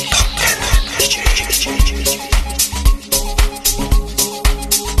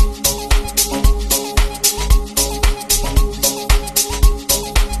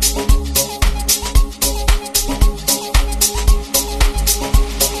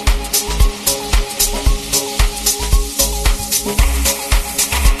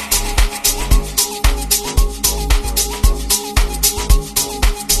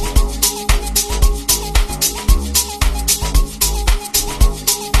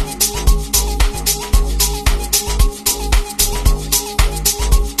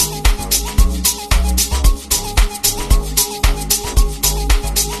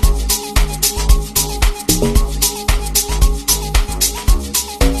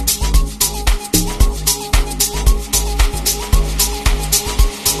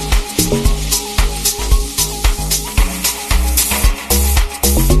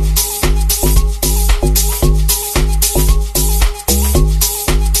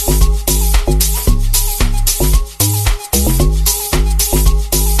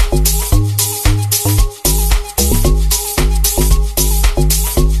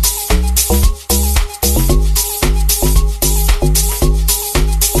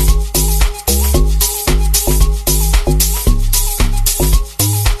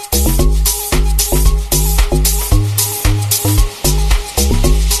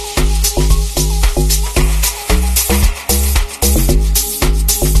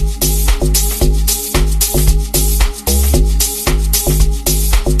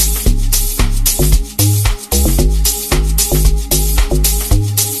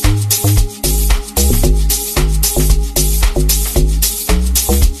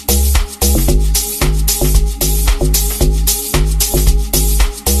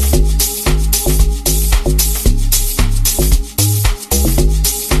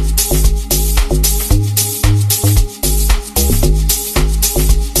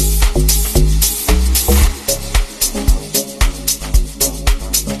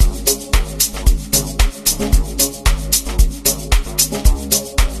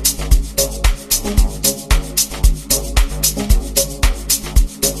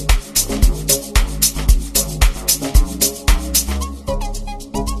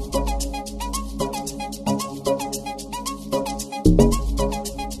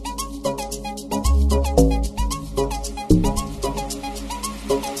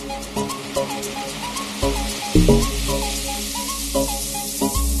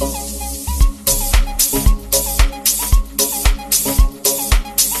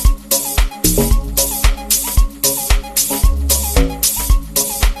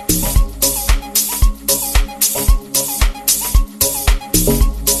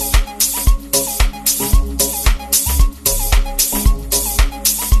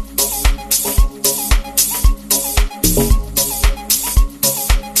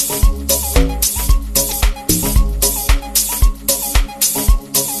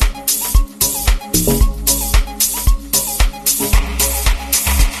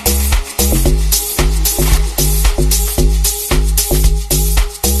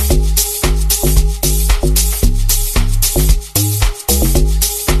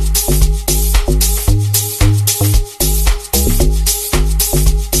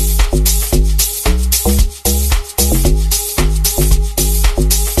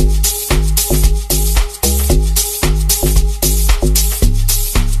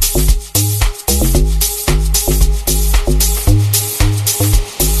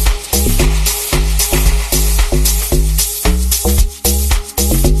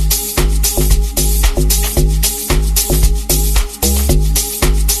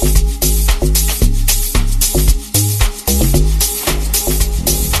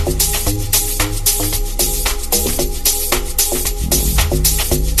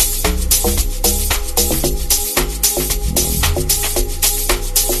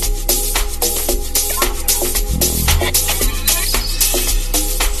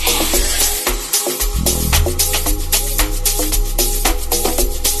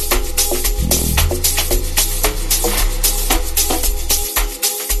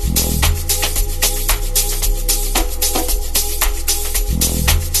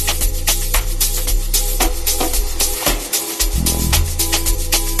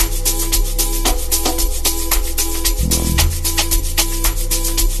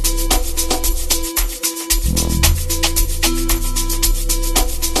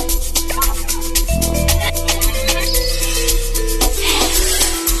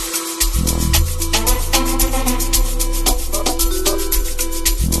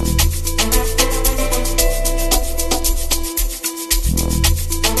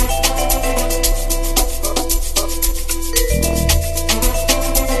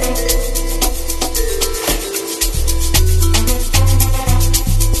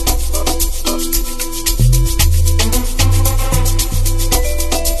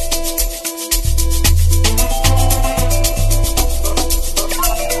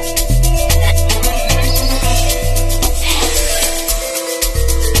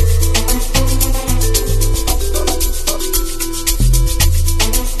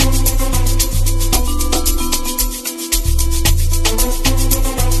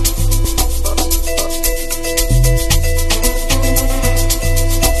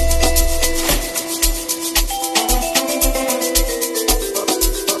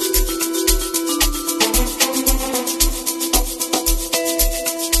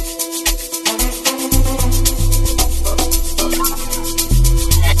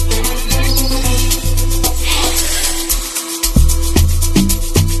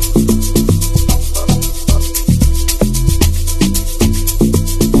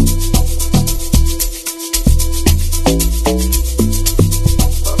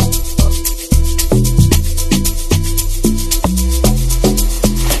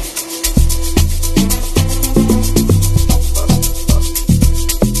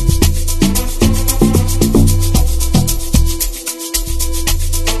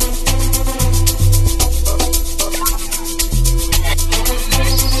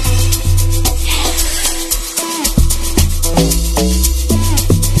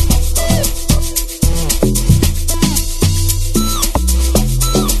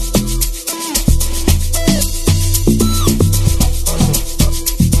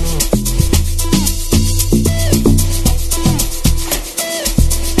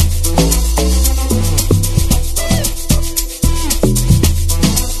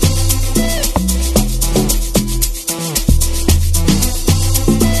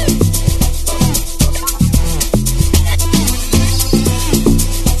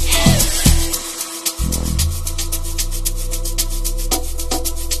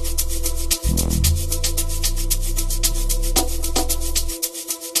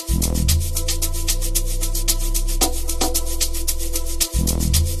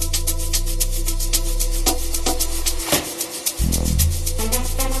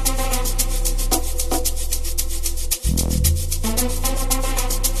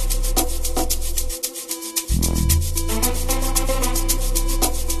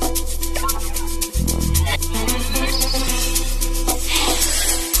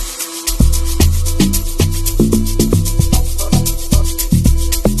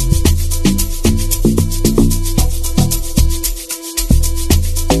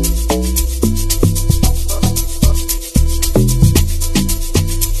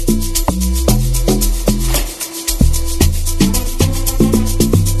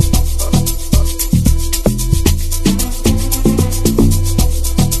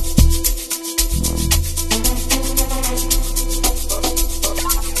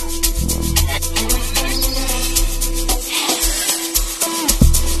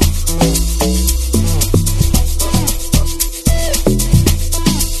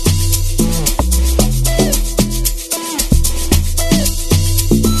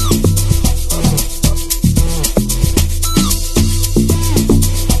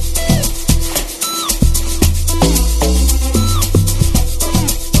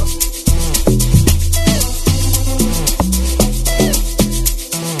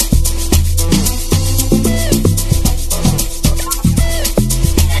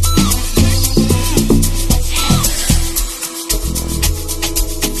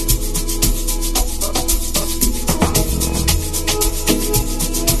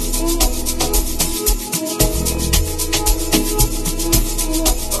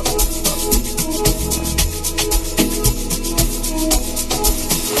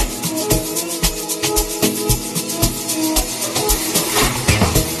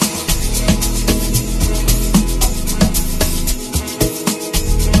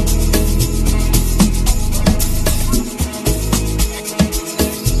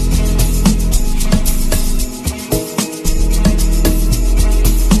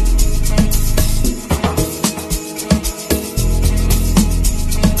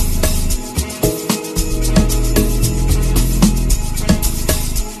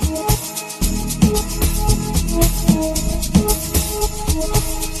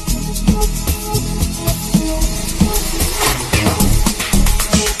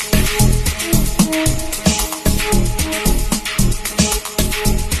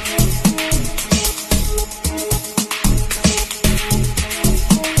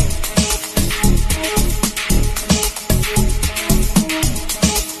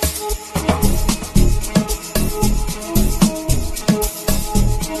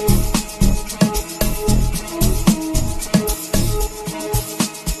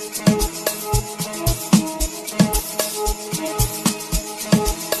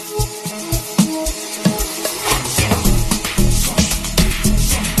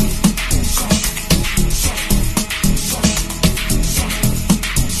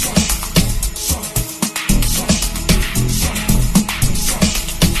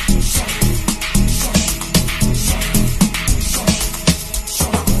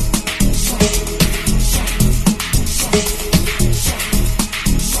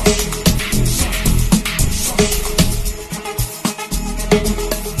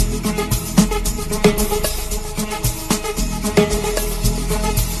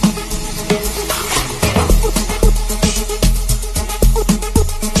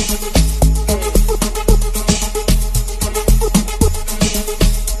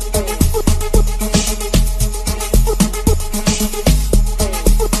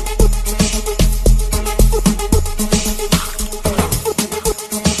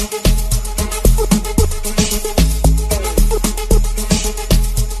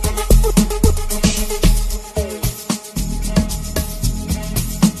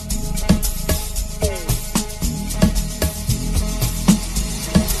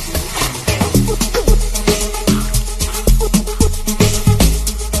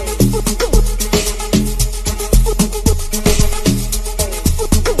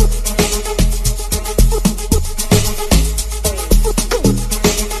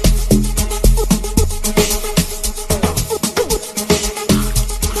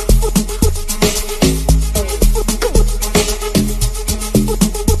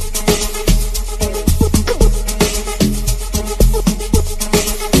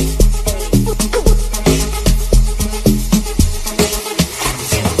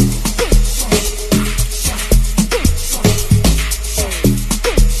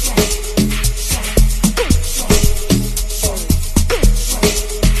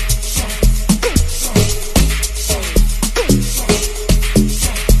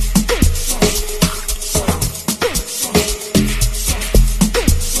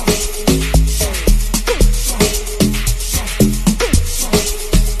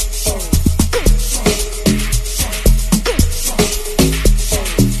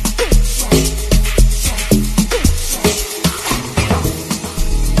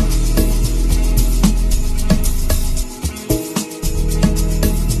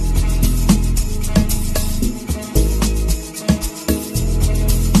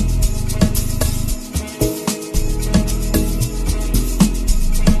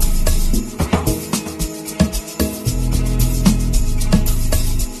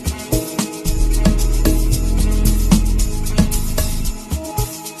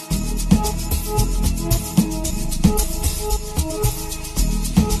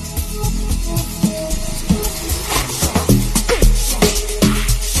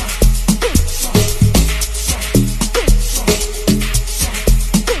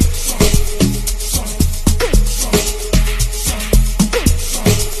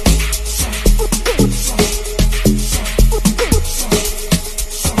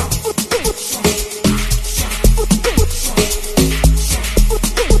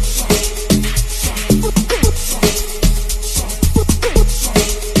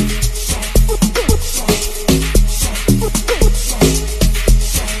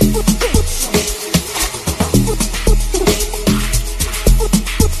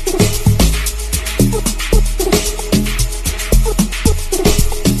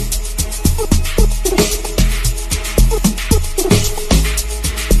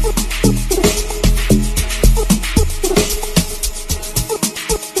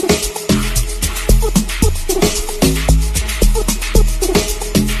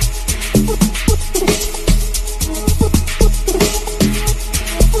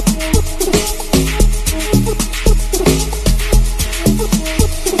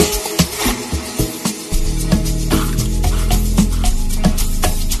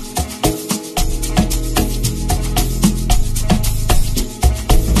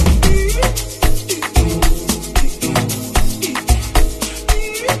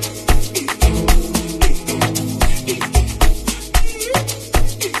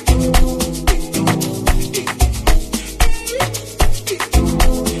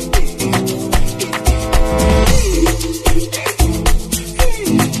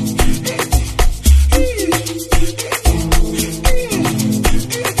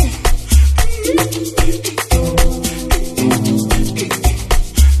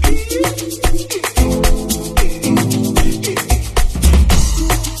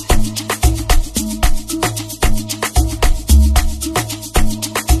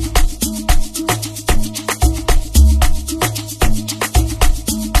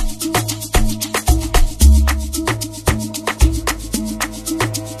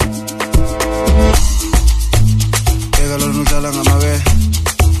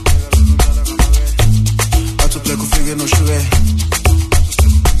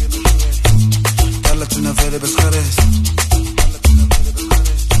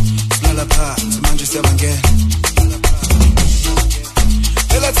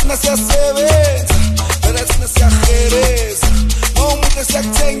 phela thina siyasebenza phela thina siyahereza umuntu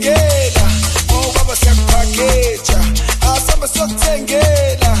siyakuthengela baba siyakuphakeja asamba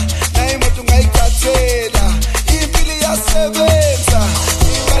siyokuthengela naye imoto ungayikhathela impilo iyasebenza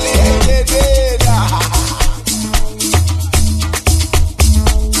imali iyayidelela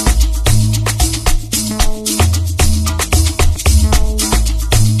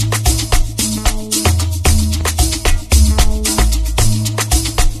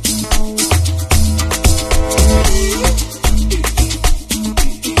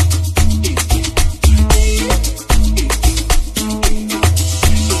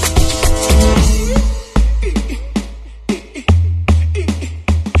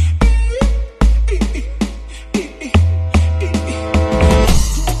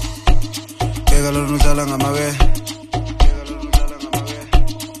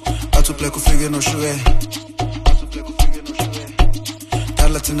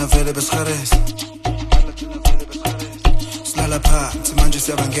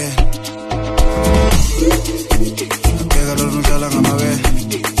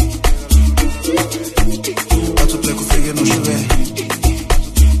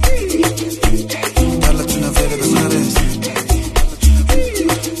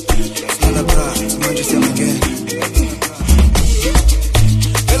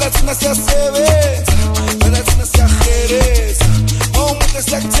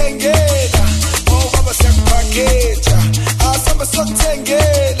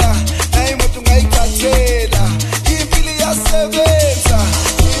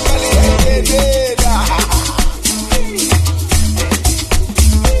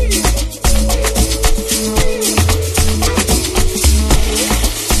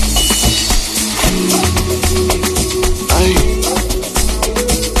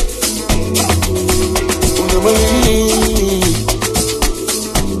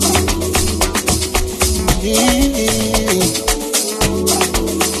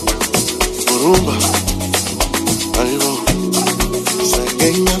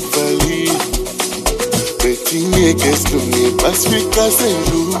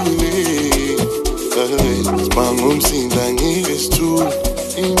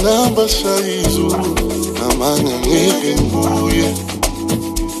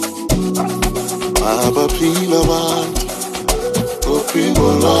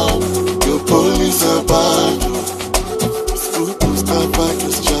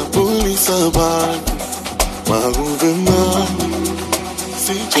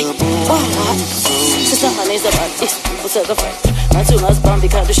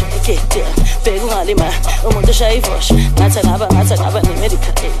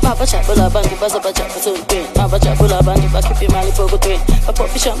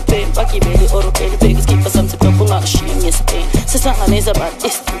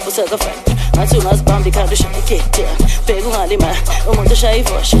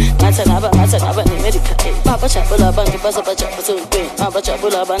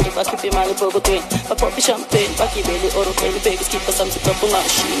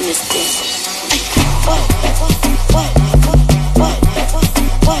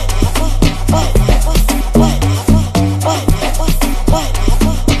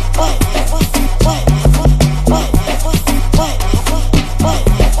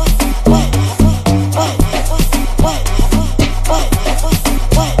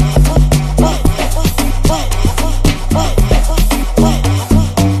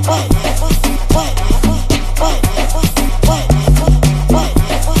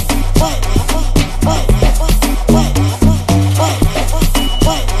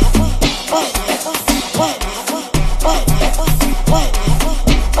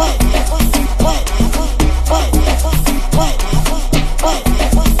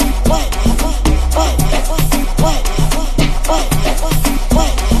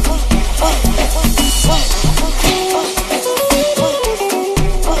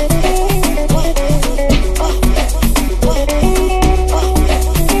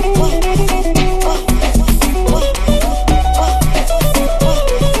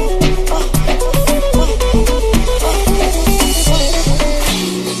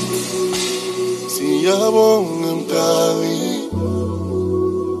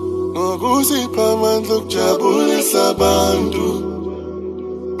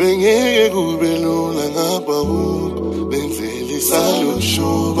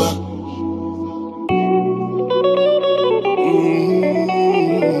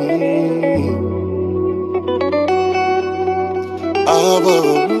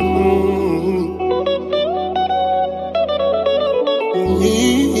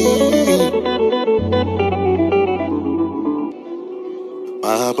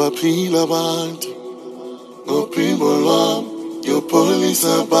abaphila abantu ngophimbo lwami yopholisa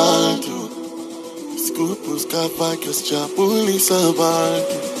abantu isigubhu sikafakhe sijabulisa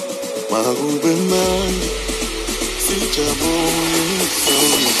abantu makube mnandi sijabule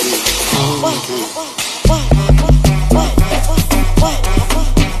sonke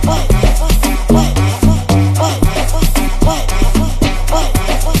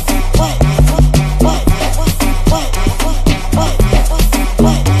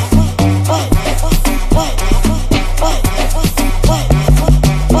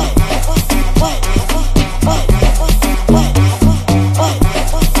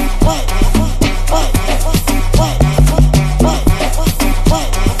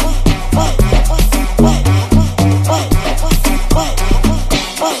What?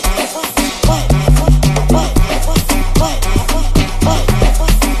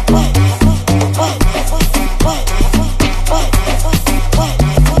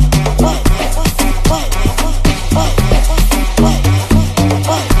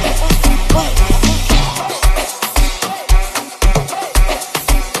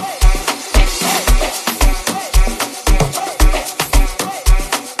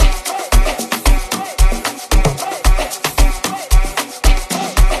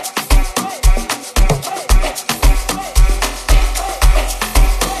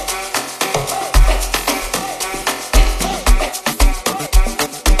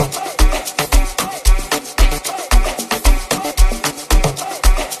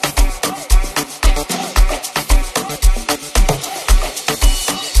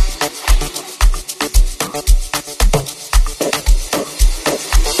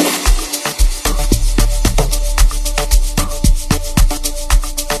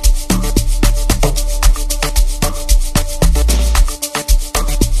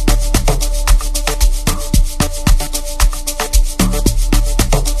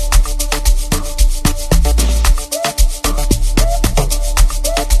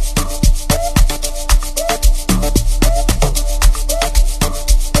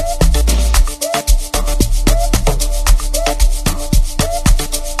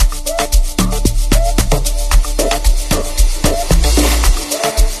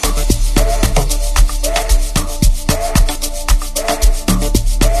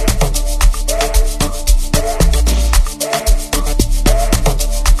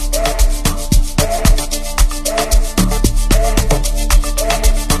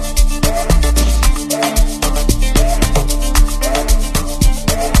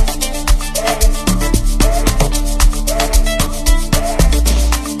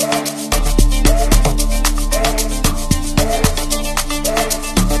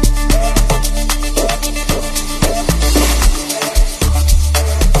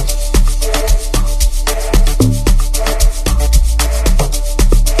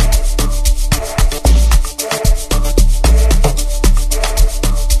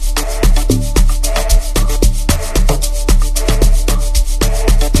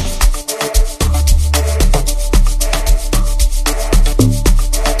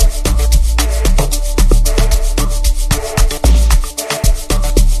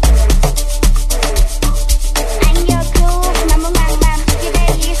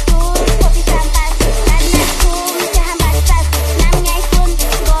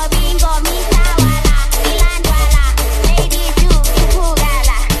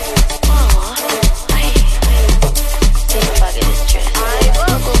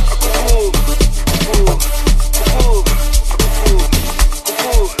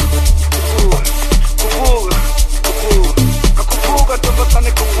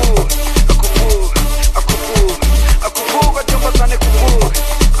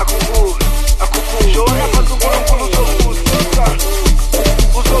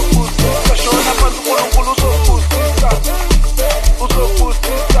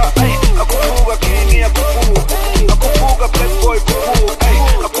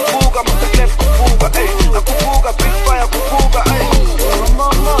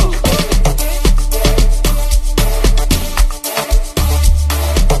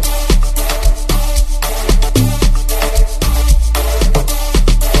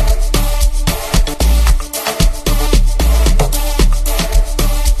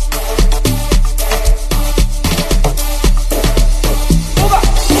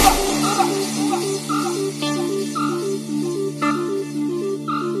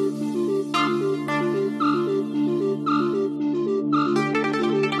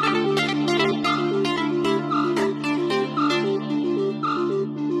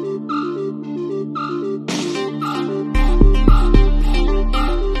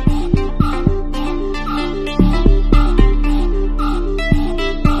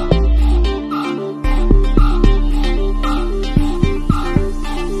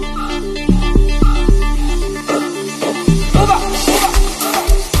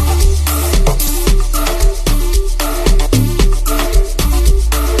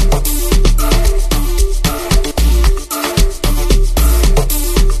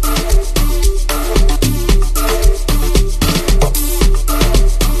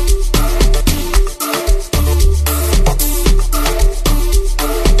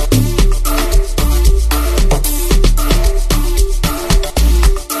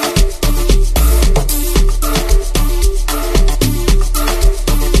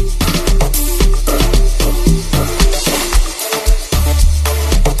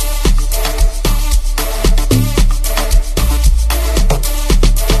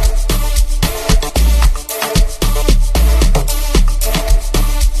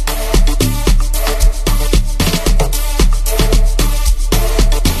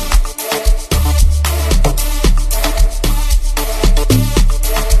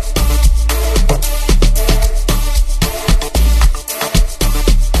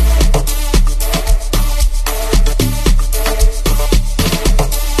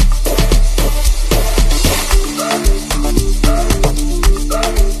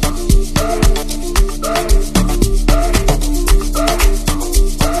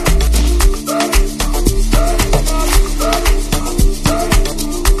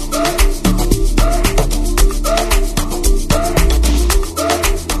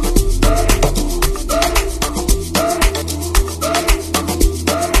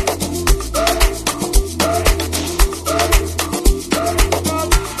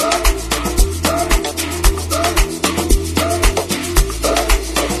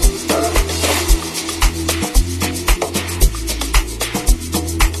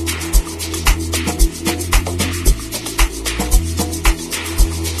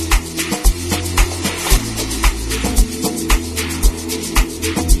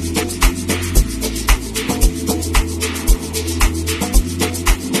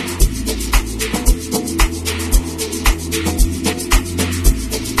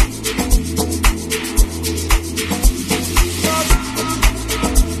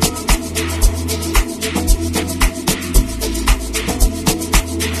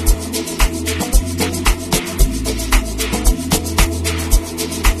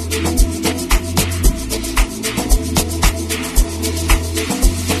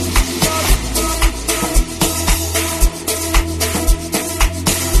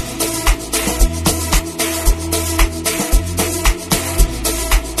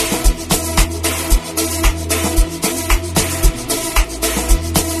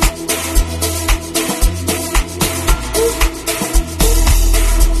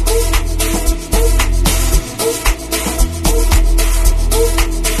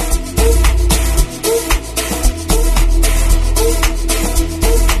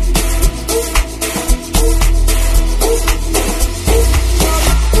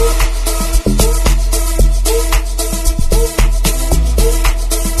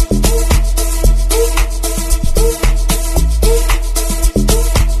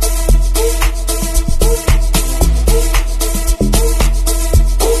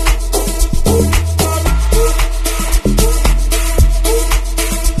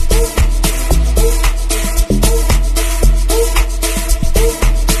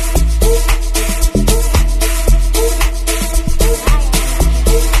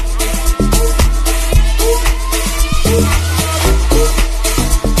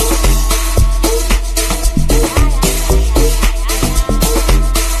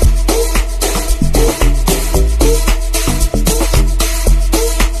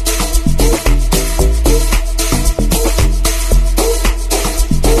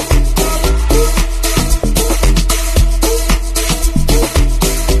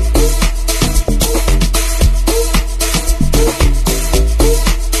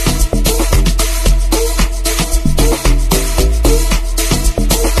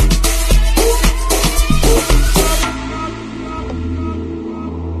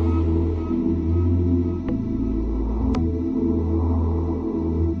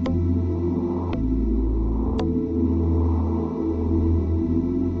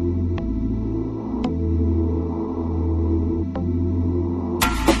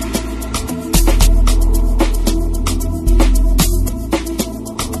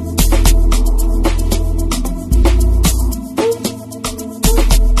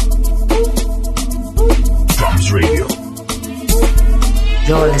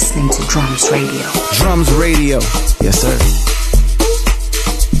 You're listening to Drums Radio. Drums Radio. Yes, sir.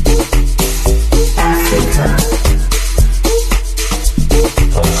 Africa.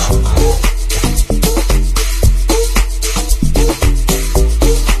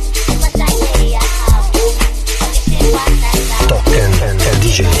 Token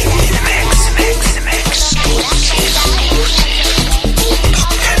DJ in the mix.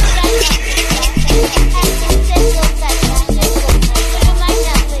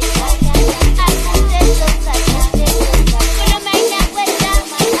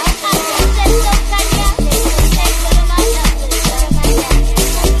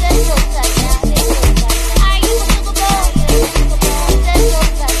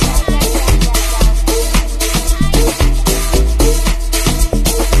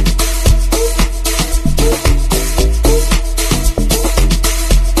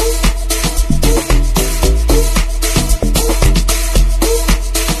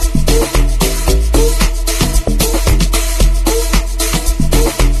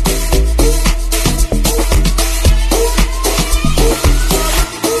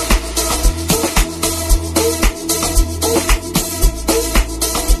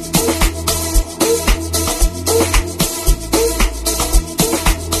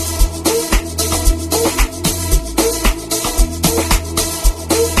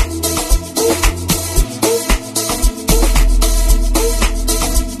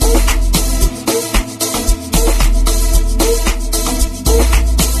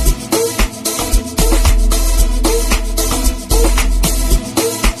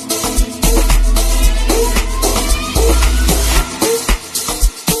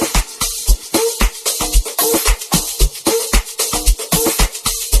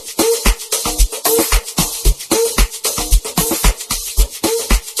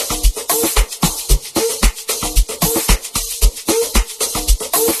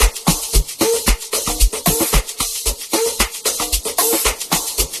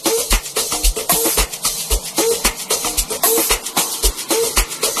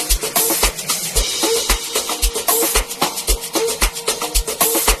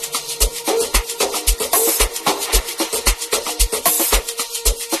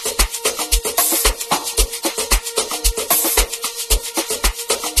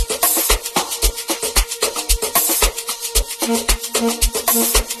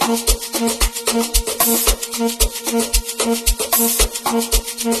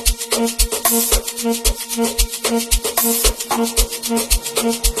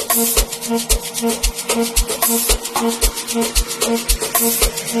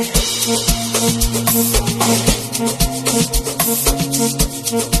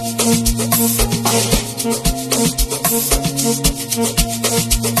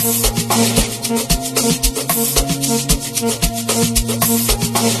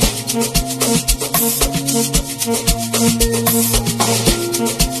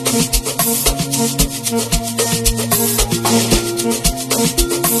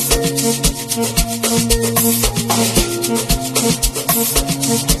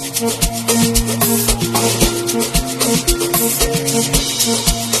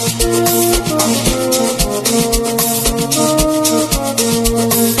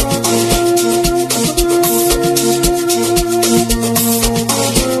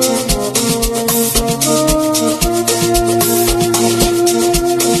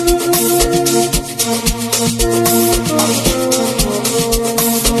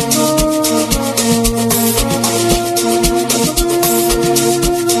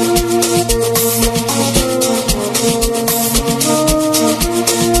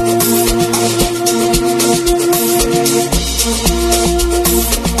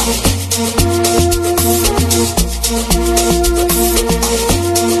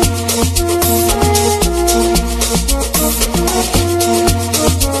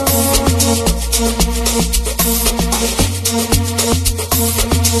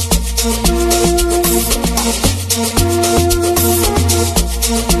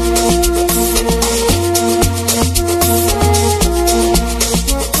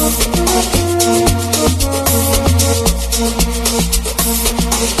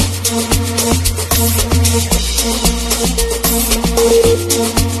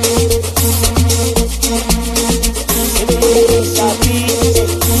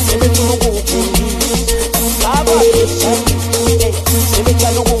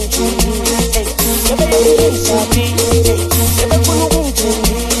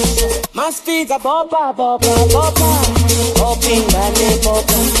 Bopa,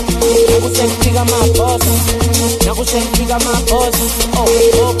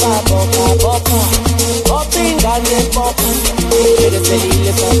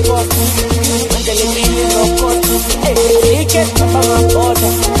 Bereselile support, Angele Billy support. Hey, I get up on my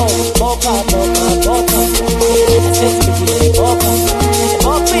border. Oh, boca. Sense me to the boca.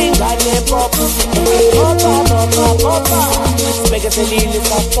 Popping, I get pop. Boca. Bereselile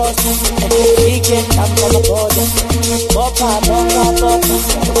support. He get up on my border. Boca.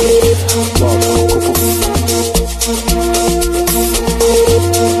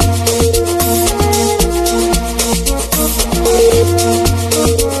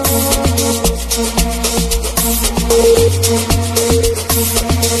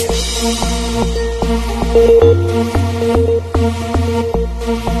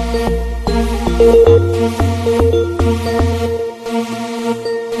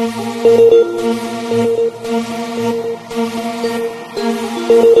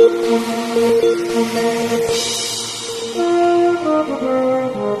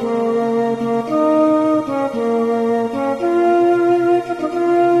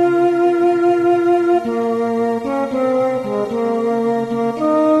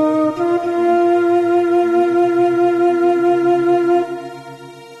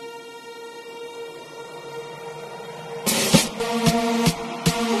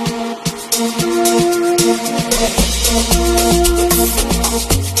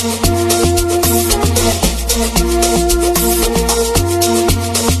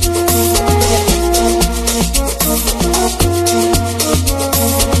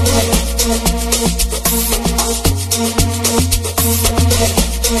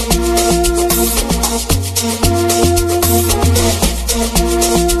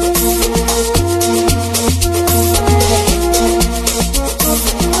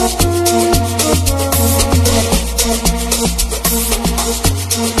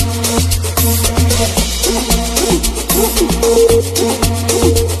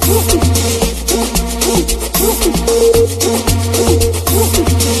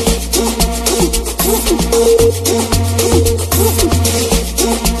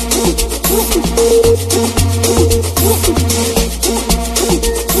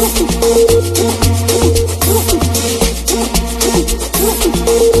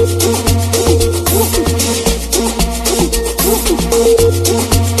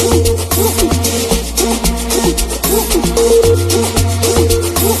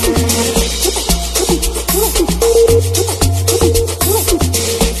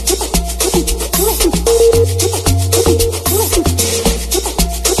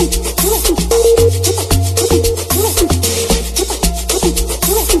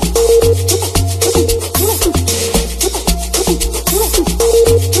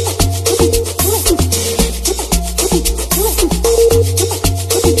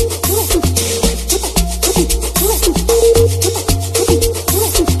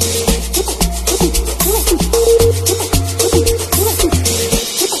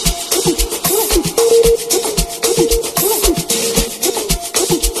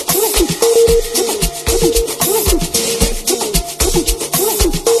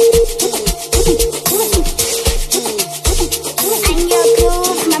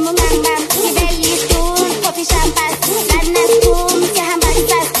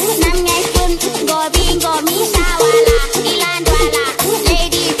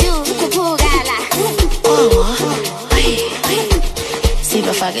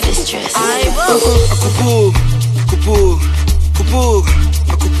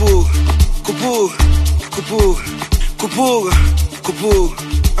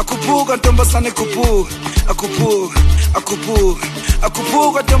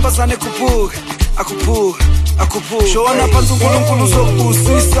 Shona phansi uNkulunkulu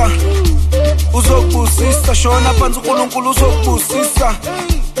uzokubusisa shona phansi uNkulunkulu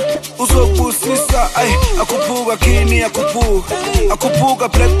uzokubusisa ay akuphuka kini akuphuka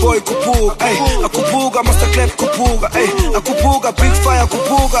black boy kuphuka ay akuphuka master clap kuphuka ay akuphuka big fire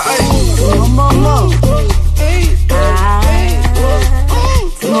kuphuka ay momo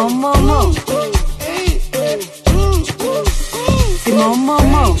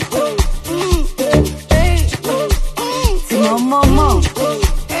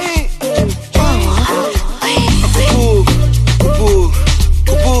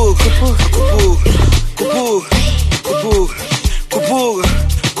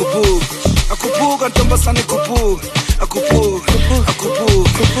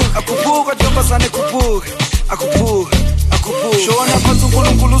Shona phansi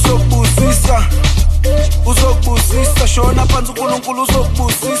uNkulunkulu uzokubusisa shona phansi uNkulunkulu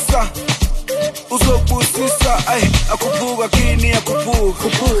uzokubusisa ay akuphuka kini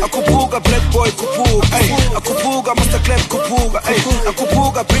akuphuka black boy kuphuka ay akuphuka master clap kuphuka ay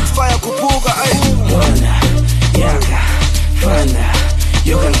akuphuka big fire kuphuka ay Yaga Fana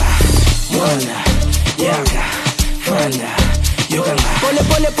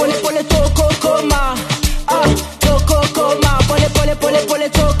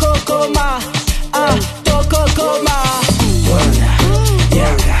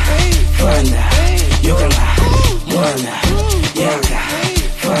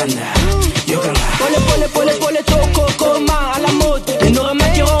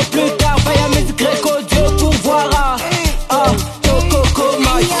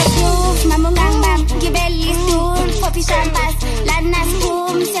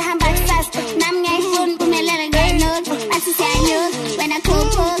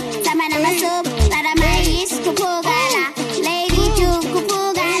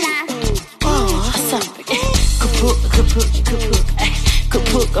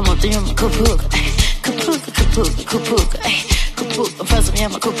khuphuka khuphuka mfazi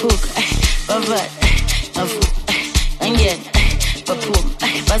mnyama khuphuka bavala ngavuka angena baphuma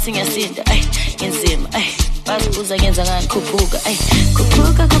bathi ngiyasinda ngenzima bazibuza ngenza ngani khuphuka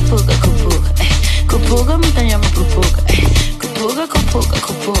khuphuka khuphuka khuphuka khuphuka mntanyama khuphuka khuphuka khuphuka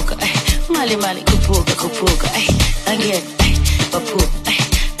khuphuka mali khuphuka khuphuka angena baphuma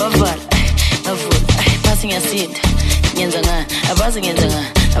bavala ngavuka bathi ngiyasinda ngenza ngani abazi ngenza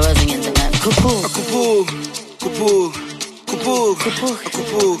ngani khuphuka khuphuka khuphuka khuphuka khuphuka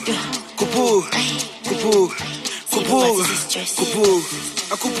khuphuka khuphuka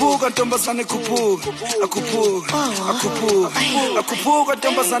khuphuka ntombazane khuphuka khuphuka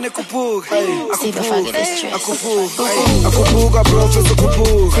ntombazane khuphuka khuphuka professor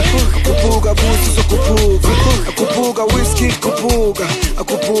khuphuka busi khuphuka whiskey khuphuka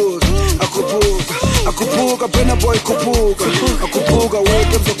khuphuka pena boy khuphuka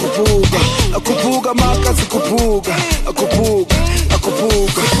weekends khuphuka makazi khuphuka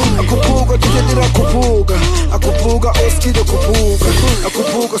tijatira khuphuka oskido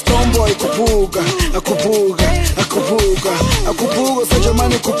khuphuka stomboy khuphuka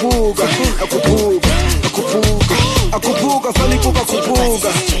sajamani khuphuka falipuka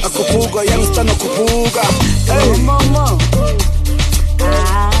khuphuka youngstana khuphuka momo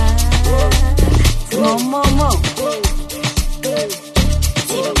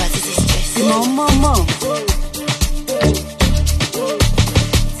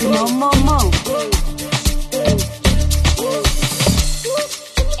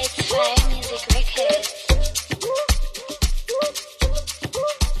It's Fire Music Records.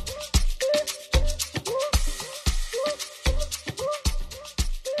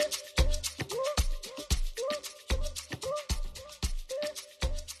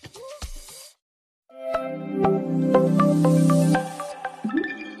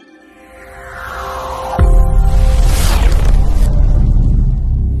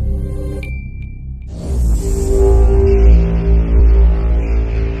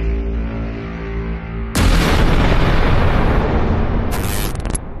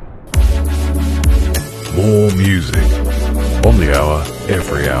 More music on the hour,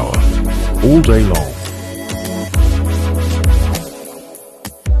 every hour, all day long.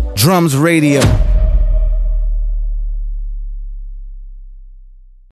 Drums Radio.